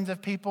and billions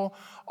of people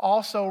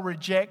also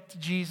reject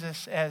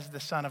Jesus as the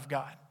Son of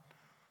God.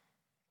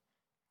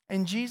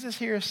 And Jesus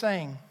here is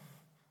saying,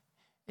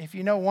 if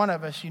you know one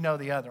of us, you know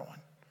the other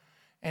one.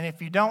 And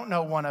if you don't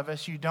know one of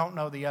us, you don't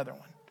know the other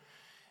one.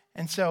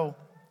 And so,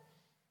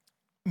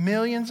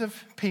 millions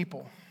of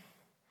people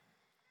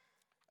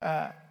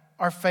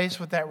are faced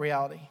with that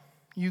reality.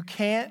 You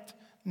can't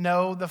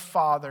know the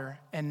Father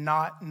and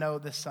not know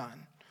the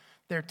Son.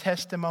 Their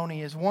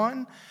testimony is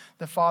one.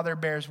 The Father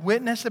bears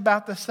witness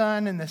about the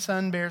Son, and the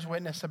Son bears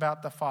witness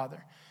about the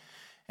Father.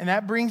 And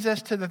that brings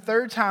us to the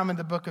third time in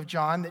the book of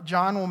John that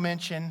John will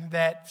mention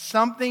that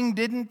something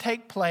didn't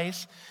take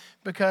place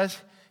because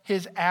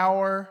his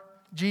hour,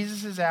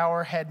 Jesus'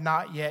 hour, had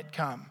not yet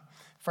come.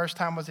 First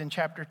time was in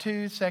chapter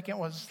 2. Second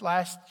was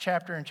last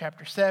chapter in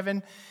chapter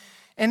 7.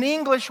 In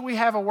English, we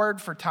have a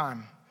word for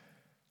time.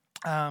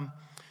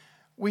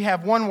 We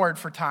have one word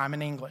for time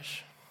in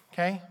English,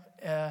 okay?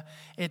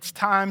 It's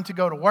time to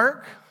go to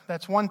work.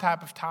 That's one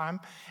type of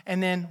time.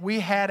 And then we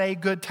had a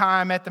good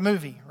time at the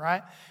movie,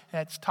 right?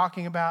 This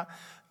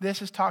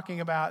is talking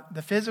about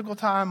the physical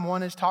time.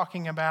 One is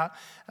talking about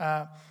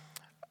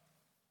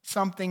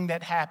something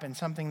that happened,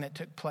 something that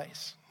took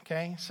place,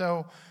 okay?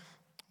 So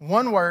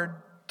one word,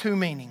 two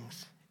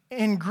meanings.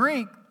 In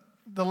Greek,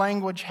 the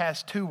language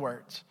has two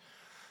words.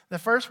 The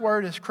first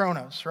word is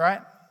chronos,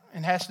 right?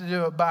 And has to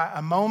do by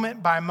a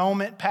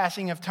moment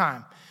passing of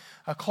time.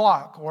 A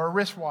clock or a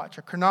wristwatch,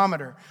 a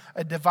chronometer,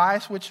 a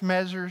device which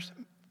measures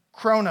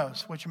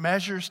chronos, which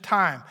measures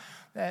time.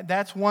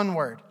 That's one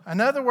word.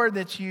 Another word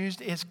that's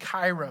used is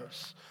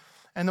kairos.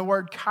 And the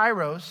word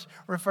kairos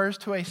refers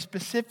to a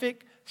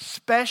specific,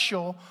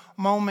 special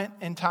moment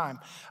in time.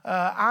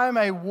 I'm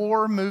a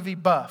war movie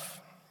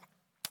buff.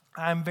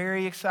 I'm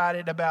very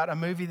excited about a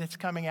movie that's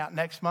coming out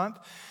next month.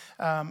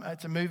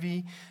 It's a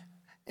movie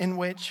in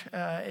which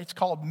it's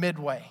called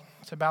Midway.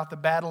 It's about the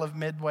Battle of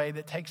Midway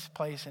that takes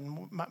place.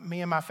 And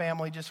me and my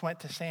family just went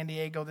to San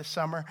Diego this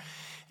summer.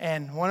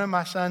 And one of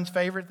my son's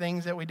favorite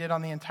things that we did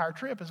on the entire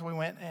trip is we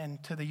went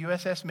to the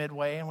USS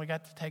Midway, and we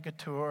got to take a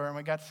tour, and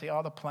we got to see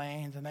all the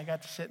planes, and they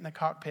got to sit in the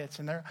cockpits.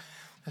 And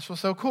this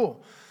was so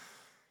cool.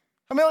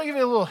 I'm going to give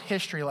you a little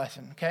history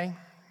lesson, okay?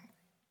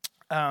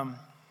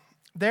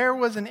 There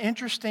was an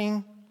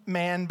interesting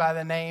man by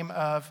the name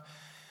of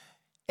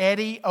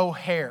Eddie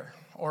O'Hare,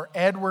 or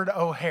Edward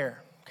O'Hare.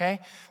 Okay?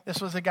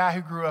 This was a guy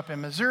who grew up in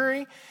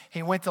Missouri.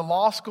 He went to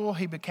law school.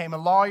 He became a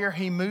lawyer.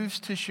 He moves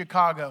to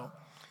Chicago.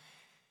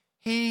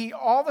 He,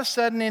 all of a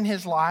sudden in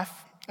his life,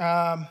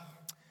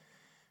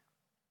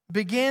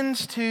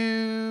 begins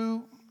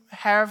to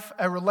have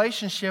a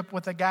relationship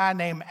with a guy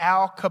named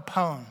Al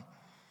Capone.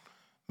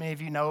 Many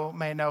of you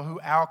may know who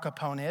Al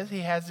Capone is.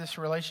 He has this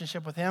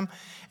relationship with him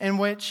in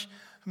which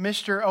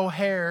Mr.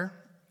 O'Hare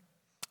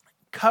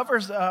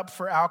covers up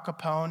for Al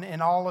Capone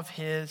in all of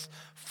his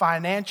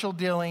financial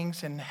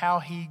dealings and how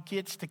he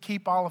gets to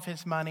keep all of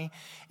his money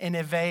and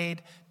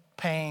evade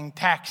paying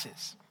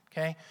taxes,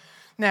 okay?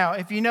 Now,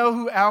 if you know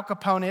who Al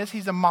Capone is,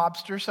 he's a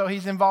mobster, so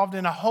he's involved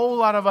in a whole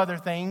lot of other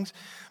things,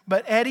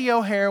 but Eddie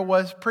O'Hare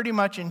was pretty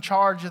much in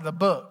charge of the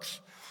books.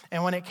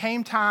 And when it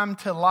came time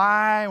to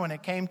lie, when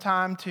it came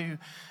time to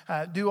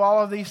do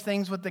all of these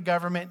things with the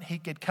government, he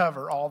could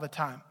cover all the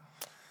time.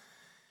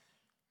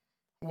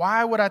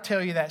 Why would I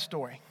tell you that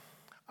story?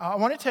 I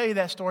want to tell you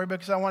that story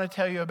because I want to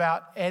tell you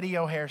about Eddie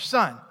O'Hare's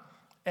son,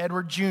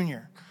 Edward Jr.,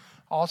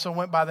 also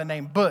went by the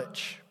name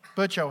Butch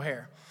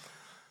O'Hare.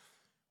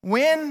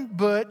 When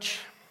Butch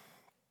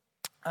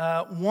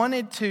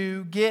wanted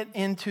to get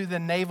into the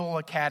Naval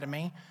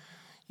Academy,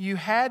 you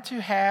had to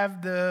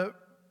have the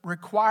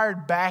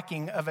required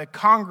backing of a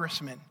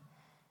congressman.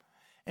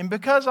 And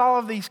because all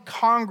of these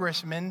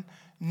congressmen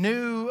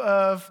knew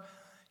of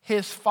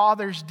his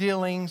father's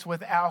dealings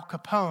with Al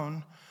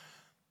Capone,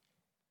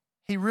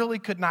 he really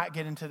could not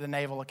get into the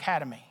Naval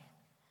Academy.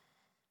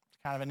 It's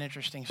kind of an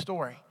interesting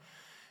story.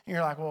 And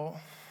you're like, well,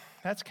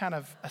 that's kind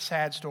of a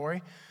sad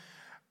story.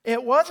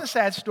 It was a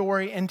sad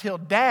story until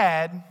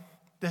Dad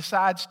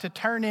decides to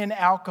turn in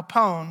Al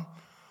Capone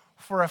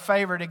for a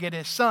favor to get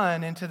his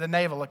son into the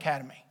Naval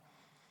Academy.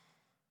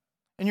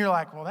 And you're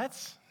like, well,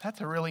 that's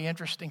a really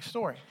interesting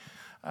story.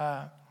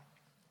 And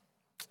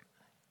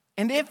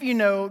if you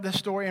know the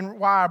story and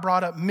why I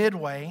brought up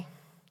Midway,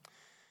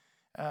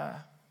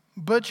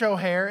 Butch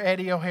O'Hare,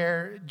 Eddie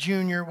O'Hare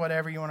Jr.,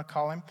 whatever you want to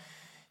call him,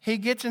 he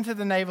gets into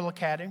the Naval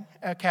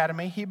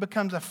Academy. He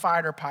becomes a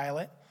fighter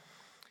pilot.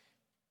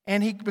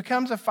 And he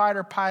becomes a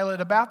fighter pilot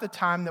about the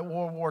time that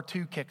World War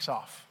II kicks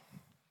off.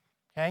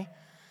 Okay?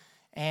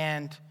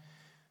 And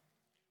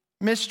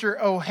Mr.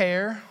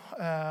 O'Hare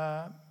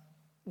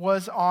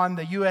was on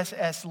the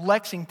USS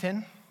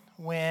Lexington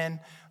when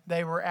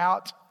they were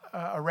out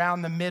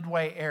around the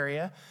Midway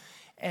area.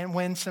 And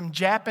when some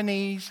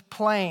Japanese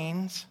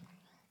planes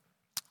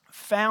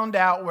found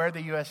out where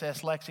the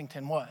USS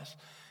Lexington was.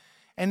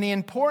 And the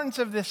importance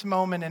of this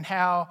moment and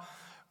how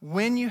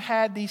when you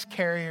had these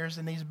carriers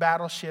and these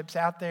battleships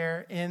out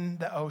there in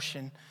the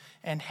ocean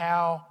and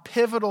how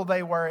pivotal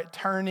they were at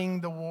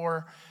turning the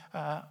war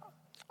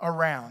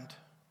around.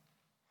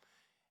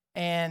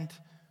 And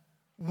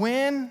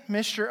when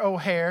Mr.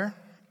 O'Hare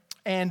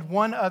and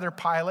one other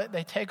pilot,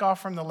 they take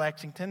off from the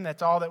Lexington,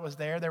 that's all that was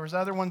there. There was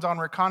other ones on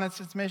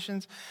reconnaissance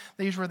missions.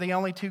 These were the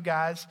only two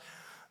guys.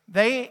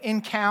 They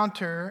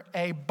encounter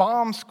a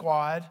bomb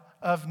squad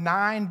of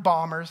 9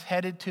 bombers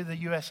headed to the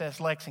USS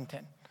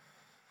Lexington.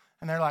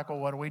 And they're like, well,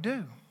 what do we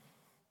do?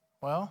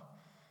 Well,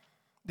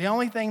 The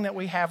only thing that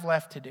we have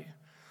left to do.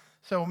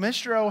 So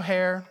Mr.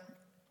 O'Hare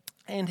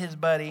and his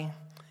buddy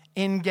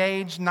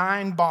engaged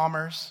 9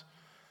 bombers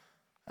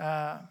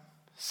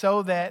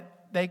so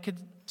that they could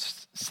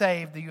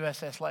save the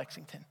USS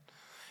Lexington.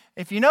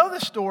 If you know the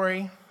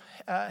story,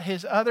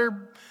 his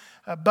other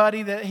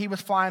buddy that he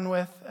was flying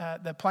with,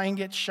 the plane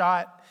gets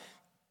shot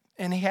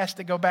and he has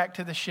to go back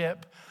to the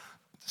ship.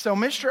 So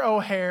Mr.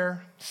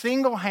 O'Hare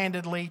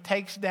single-handedly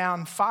takes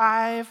down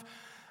 5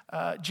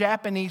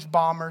 Japanese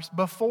bombers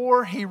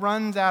before he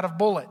runs out of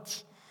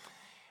bullets.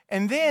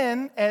 And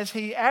then,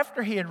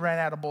 after he had run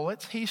out of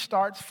bullets, he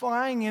starts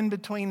flying in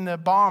between the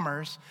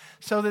bombers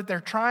so that they're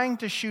trying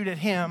to shoot at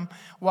him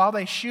while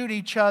they shoot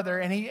each other.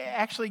 And he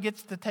actually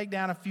gets to take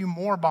down a few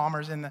more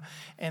bombers in the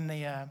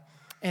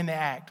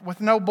act with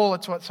no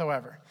bullets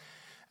whatsoever.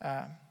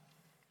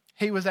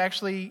 He was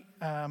actually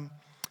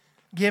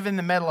given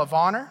the Medal of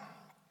Honor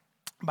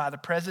by the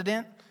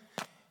president.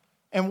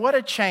 And what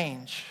a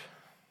change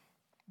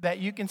that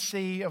you can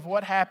see of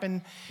what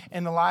happened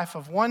in the life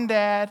of one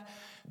dad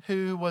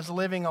who was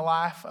living a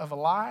life of a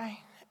lie,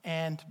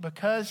 and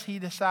because he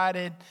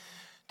decided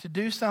to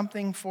do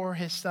something for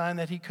his son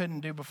that he couldn't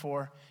do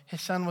before,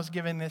 his son was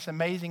given this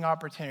amazing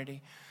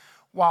opportunity.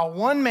 While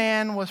one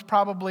man was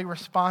probably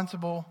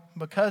responsible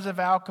because of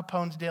Al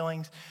Capone's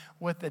dealings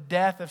with the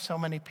death of so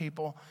many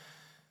people,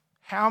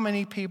 how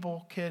many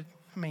people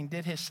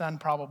did his son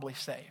probably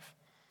save?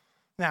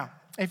 Now,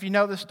 if you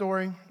know the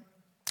story,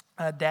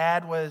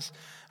 Dad was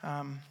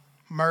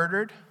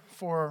murdered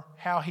for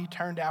how he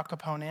turned Al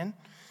Capone in.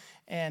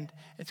 And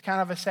it's kind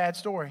of a sad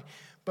story.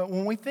 But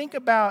when we think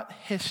about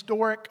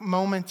historic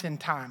moments in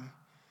time,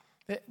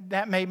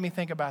 that made me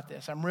think about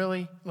this. I'm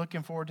really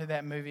looking forward to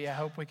that movie. I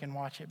hope we can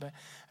watch it.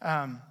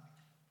 But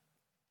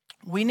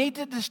we need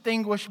to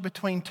distinguish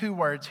between 2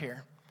 words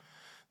here.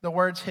 The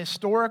words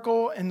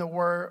historical and the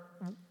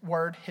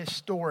word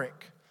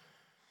historic.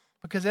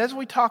 Because as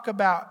we talk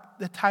about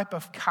the type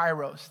of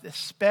kairos, this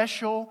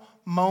special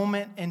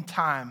moment in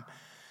time,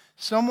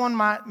 someone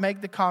might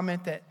make the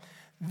comment that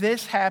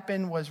this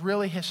happened was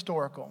really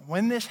historical.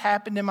 When this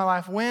happened in my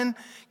life, when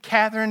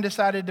Catherine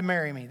decided to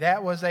marry me,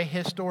 that was a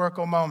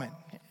historical moment.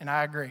 And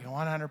I agree,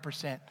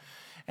 100%.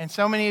 And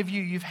so many of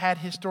you, you've had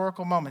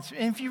historical moments.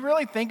 And if you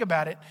really think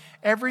about it,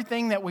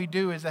 everything that we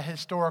do is a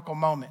historical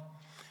moment.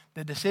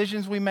 The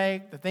decisions we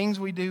make, the things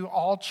we do,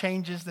 all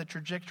changes the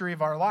trajectory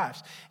of our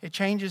lives. It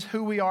changes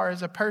who we are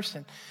as a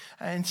person.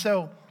 And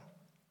so,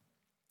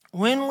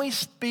 when we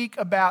speak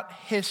about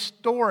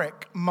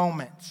historic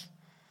moments,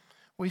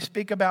 we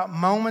speak about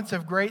moments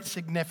of great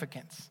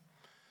significance.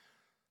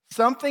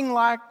 Something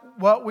like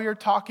what we are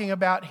talking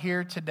about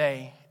here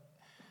today.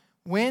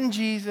 When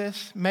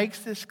Jesus makes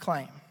this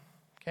claim,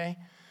 okay?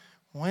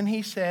 When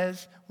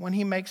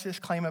he makes this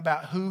claim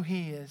about who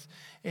he is,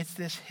 it's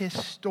this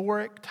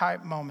historic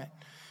type moment.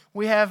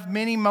 We have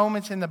many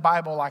moments in the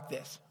Bible like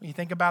this. You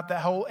think about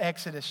that whole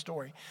Exodus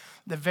story.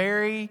 The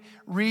very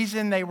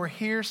reason they were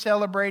here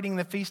celebrating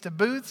the Feast of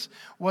Booths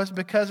was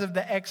because of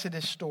the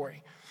Exodus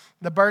story.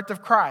 The birth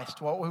of Christ,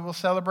 what we will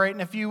celebrate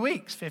in a few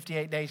weeks,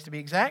 58 days to be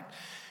exact,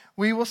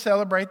 we will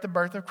celebrate the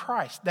birth of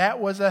Christ. That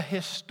was a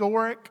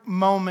historic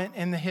moment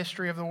in the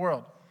history of the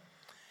world.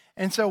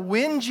 And so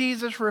when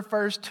Jesus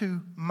refers to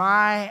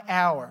my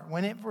hour,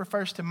 when it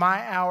refers to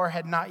my hour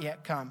had not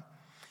yet come,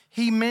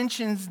 he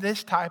mentions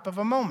this type of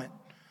a moment.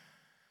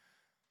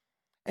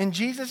 And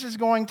Jesus is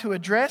going to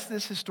address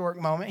this historic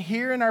moment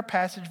here in our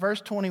passage, verse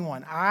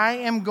 21. I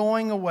am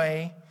going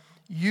away,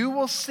 you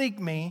will seek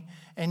me,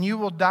 and you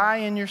will die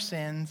in your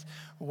sins.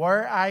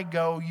 Where I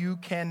go, you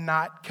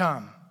cannot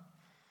come.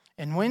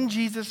 And when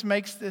Jesus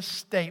makes this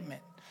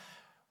statement,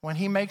 when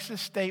he makes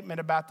this statement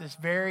about this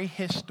very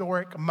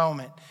historic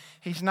moment,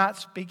 he's not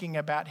speaking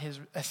about his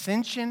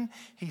ascension.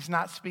 He's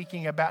not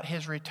speaking about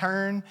his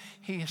return.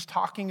 He is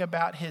talking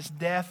about his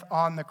death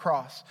on the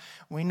cross.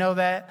 We know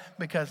that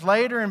because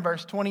later in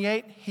verse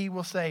 28, he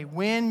will say,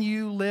 when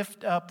you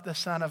lift up the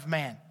Son of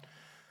Man.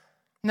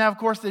 Now, of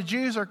course, the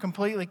Jews are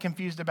completely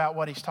confused about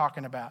what he's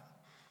talking about.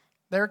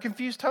 They're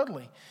confused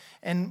totally.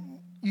 And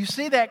you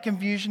see that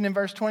confusion in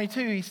verse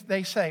 22.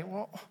 They say,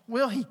 well,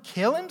 will he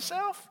kill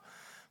himself?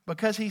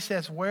 Because he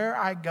says, where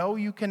I go,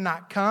 you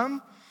cannot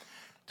come.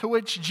 To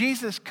which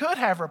Jesus could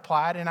have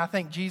replied, and I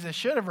think Jesus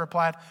should have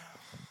replied,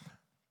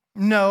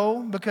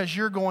 no, because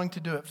you're going to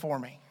do it for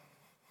me.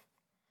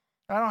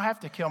 I don't have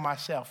to kill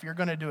myself. You're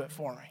going to do it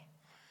for me.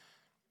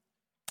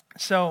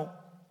 So,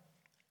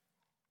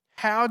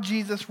 how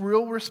Jesus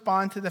will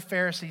respond to the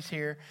Pharisees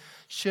here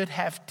should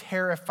have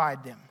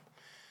terrified them.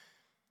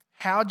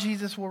 How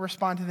Jesus will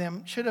respond to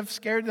them should have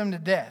scared them to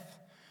death.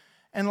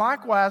 And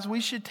likewise, we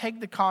should take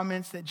the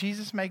comments that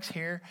Jesus makes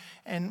here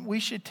and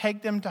we should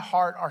take them to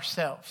heart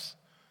ourselves.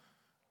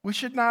 We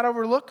should not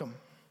overlook them.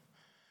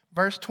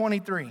 Verse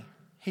 23,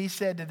 he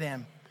said to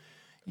them,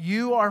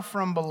 you are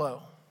from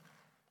below,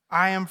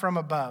 I am from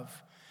above.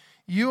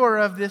 You are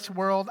of this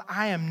world,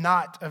 I am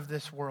not of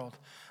this world.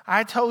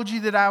 I told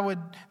you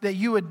that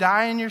you would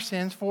die in your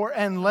sins, for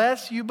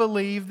unless you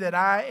believe that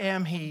I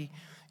am he,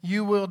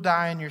 you will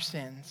die in your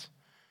sins.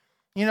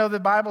 You know, the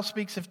Bible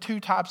speaks of two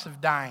types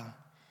of dying.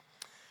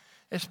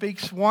 It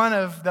speaks, one,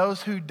 of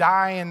those who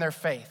die in their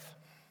faith.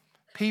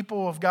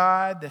 People of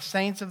God, the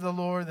saints of the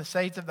Lord, the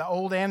saints of the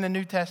Old and the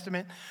New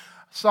Testament.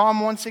 Psalm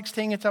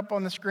 116, it's up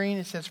on the screen.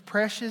 It says,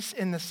 precious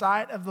in the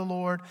sight of the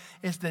Lord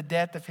is the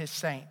death of his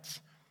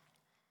saints.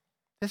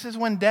 This is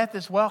when death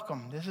is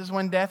welcome. This is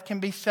when death can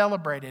be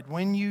celebrated,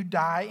 when you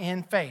die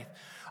in faith.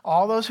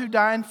 All those who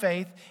die in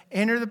faith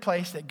enter the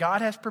place that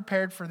God has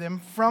prepared for them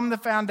from the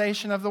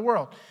foundation of the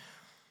world.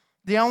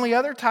 The only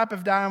other type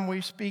of dying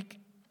we speak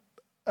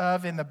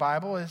of in the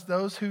Bible is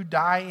those who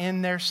die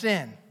in their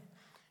sin.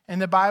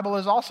 And the Bible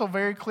is also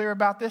very clear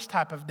about this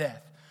type of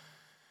death.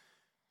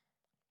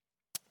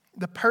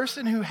 The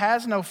person who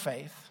has no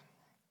faith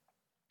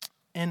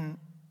in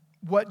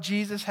what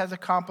Jesus has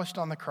accomplished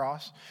on the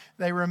cross,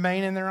 they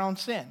remain in their own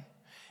sin.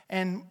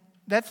 And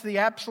that's the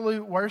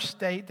absolute worst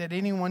state that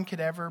anyone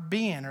could ever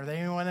be in, or that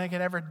anyone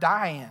could ever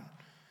die in.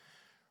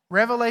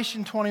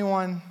 Revelation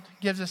 21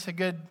 gives us a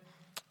good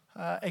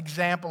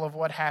example of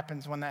what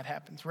happens when that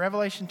happens.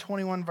 Revelation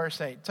 21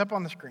 verse 8. It's up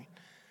on the screen.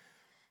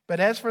 But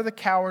as for the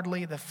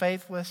cowardly, the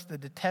faithless, the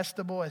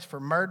detestable, as for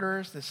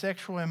murderers, the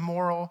sexual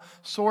immoral,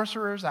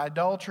 sorcerers,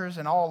 idolaters,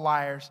 and all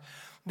liars,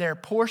 their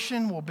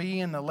portion will be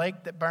in the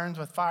lake that burns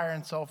with fire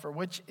and sulfur,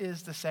 which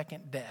is the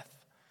second death.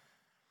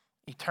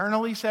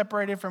 Eternally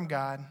separated from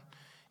God,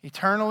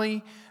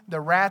 eternally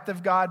the wrath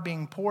of God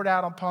being poured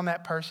out upon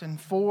that person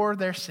for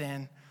their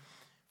sin,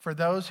 for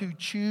those who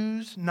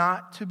choose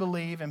not to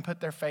believe and put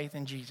their faith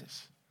in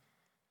Jesus.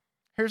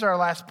 Here's our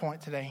last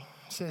point today.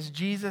 It says,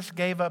 Jesus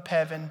gave up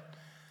heaven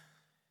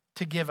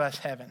to give us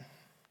heaven.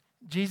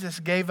 Jesus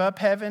gave up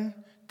heaven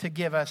to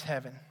give us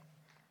heaven.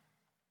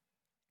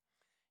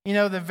 You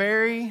know, the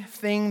very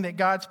thing that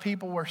God's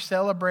people were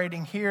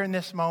celebrating here in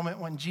this moment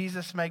when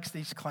Jesus makes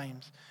these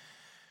claims,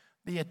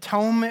 the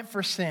atonement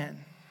for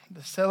sin,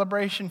 the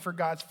celebration for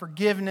God's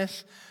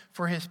forgiveness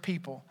for his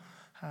people,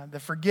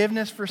 the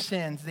forgiveness for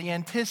sins, the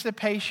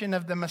anticipation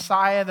of the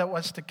Messiah that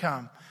was to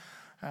come.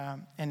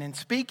 And in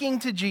speaking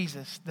to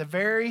Jesus, the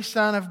very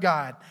Son of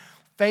God,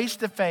 face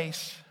to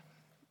face,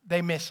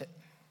 they miss it.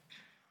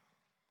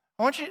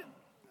 I want you to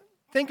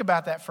think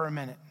about that for a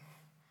minute.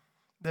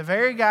 The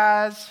very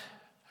guys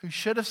who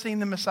should have seen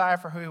the Messiah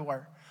for who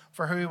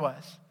he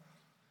was,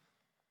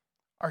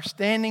 are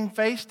standing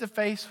face to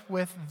face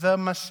with the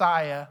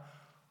Messiah,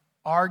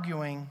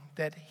 arguing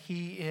that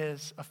he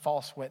is a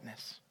false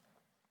witness.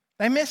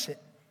 They miss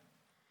it.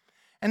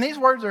 And these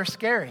words are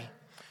scary.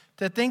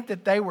 To think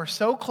that they were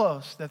so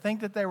close, to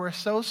think that they were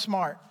so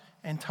smart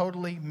and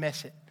totally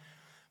miss it.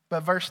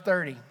 But verse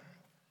 30,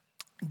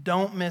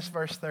 don't miss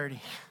verse 30.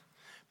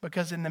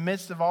 Because in the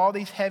midst of all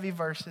these heavy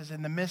verses,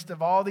 in the midst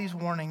of all these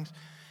warnings,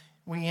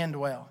 we end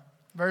well.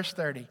 Verse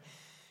 30,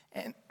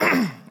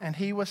 and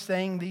he was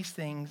saying these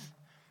things,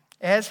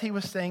 as he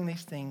was saying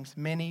these things,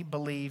 many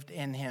believed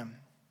in him.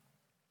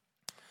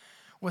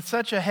 With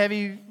such a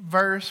heavy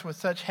verse, with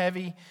such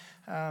heavy,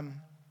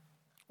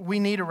 we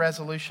need a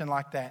resolution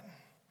like that.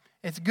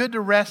 It's good to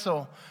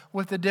wrestle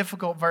with the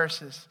difficult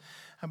verses,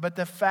 but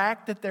the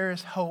fact that there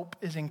is hope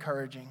is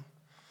encouraging.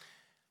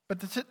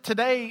 But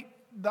today,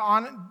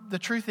 the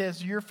truth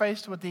is you're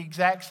faced with the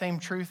exact same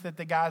truth that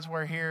the guys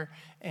were here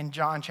in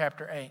John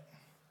chapter 8.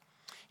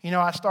 You know,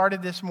 I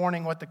started this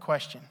morning with the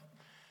question,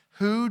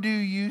 who do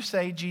you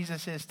say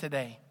Jesus is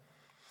today?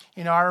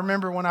 You know, I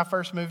remember when I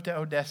first moved to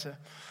Odessa.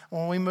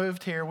 When we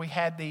moved here, we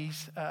had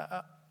these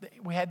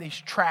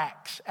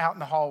tracts out in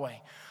the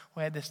hallway.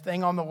 We had this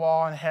thing on the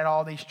wall and it had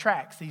all these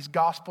tracts, these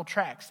gospel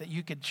tracts that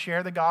you could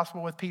share the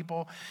gospel with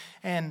people.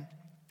 And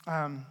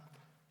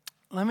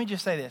let me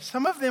just say this.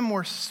 Some of them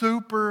were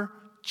super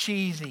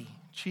cheesy.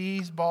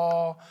 Cheese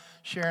ball,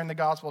 sharing the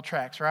gospel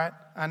tracts, right?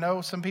 I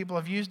know some people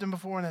have used them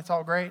before and that's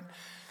all great.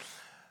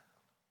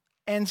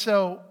 And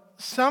so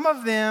some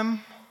of them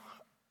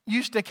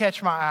used to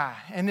catch my eye.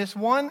 And this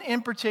one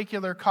in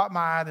particular caught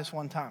my eye this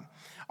one time.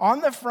 On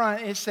the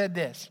front, it said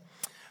this: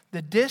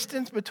 the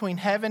distance between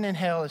heaven and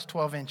hell is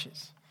 12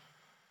 inches.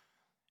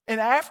 And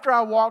after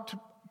I walked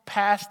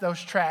past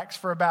those tracks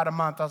for about a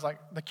month, I was like,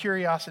 the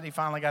curiosity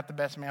finally got the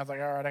best of me. I was like,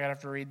 all right, I got to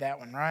have to read that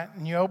one, right?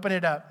 And you open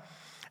it up.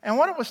 And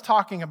what it was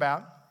talking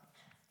about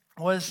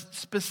was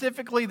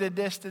specifically the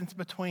distance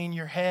between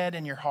your head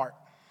and your heart.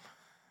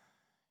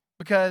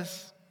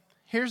 Because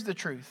here's the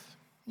truth.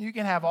 You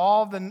can have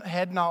all the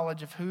head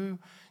knowledge of who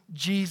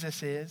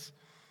Jesus is.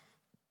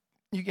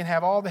 You can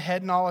have all the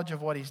head knowledge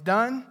of what he's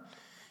done.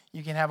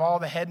 You can have all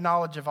the head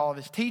knowledge of all of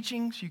his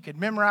teachings. You could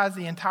memorize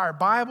the entire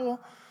Bible.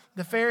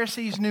 The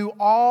Pharisees knew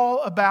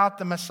all about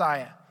the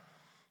Messiah.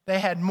 They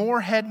had more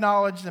head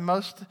knowledge than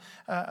most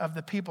of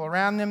the people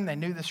around them. They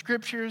knew the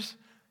scriptures,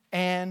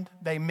 and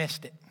they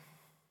missed it.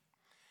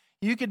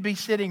 You could be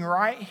sitting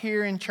right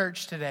here in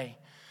church today,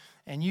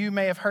 and you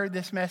may have heard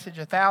this message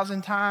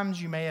 1,000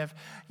 times. You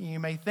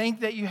may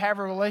think that you have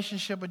a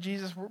relationship with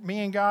Jesus. Me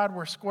and God,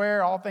 we're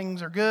square. All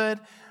things are good.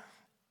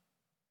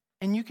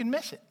 And you can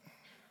miss it.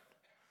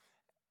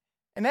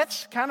 And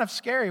that's kind of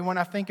scary when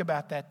I think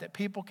about that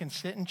people can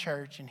sit in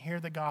church and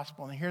hear the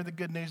gospel and hear the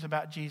good news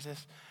about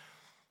Jesus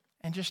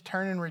and just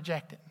turn and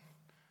reject it.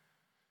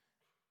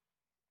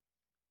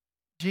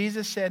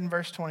 Jesus said in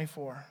verse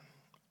 24,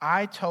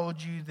 I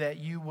told you that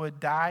you would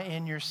die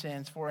in your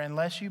sins, for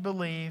unless you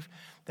believe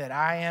that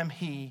I am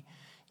he,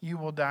 you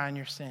will die in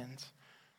your sins.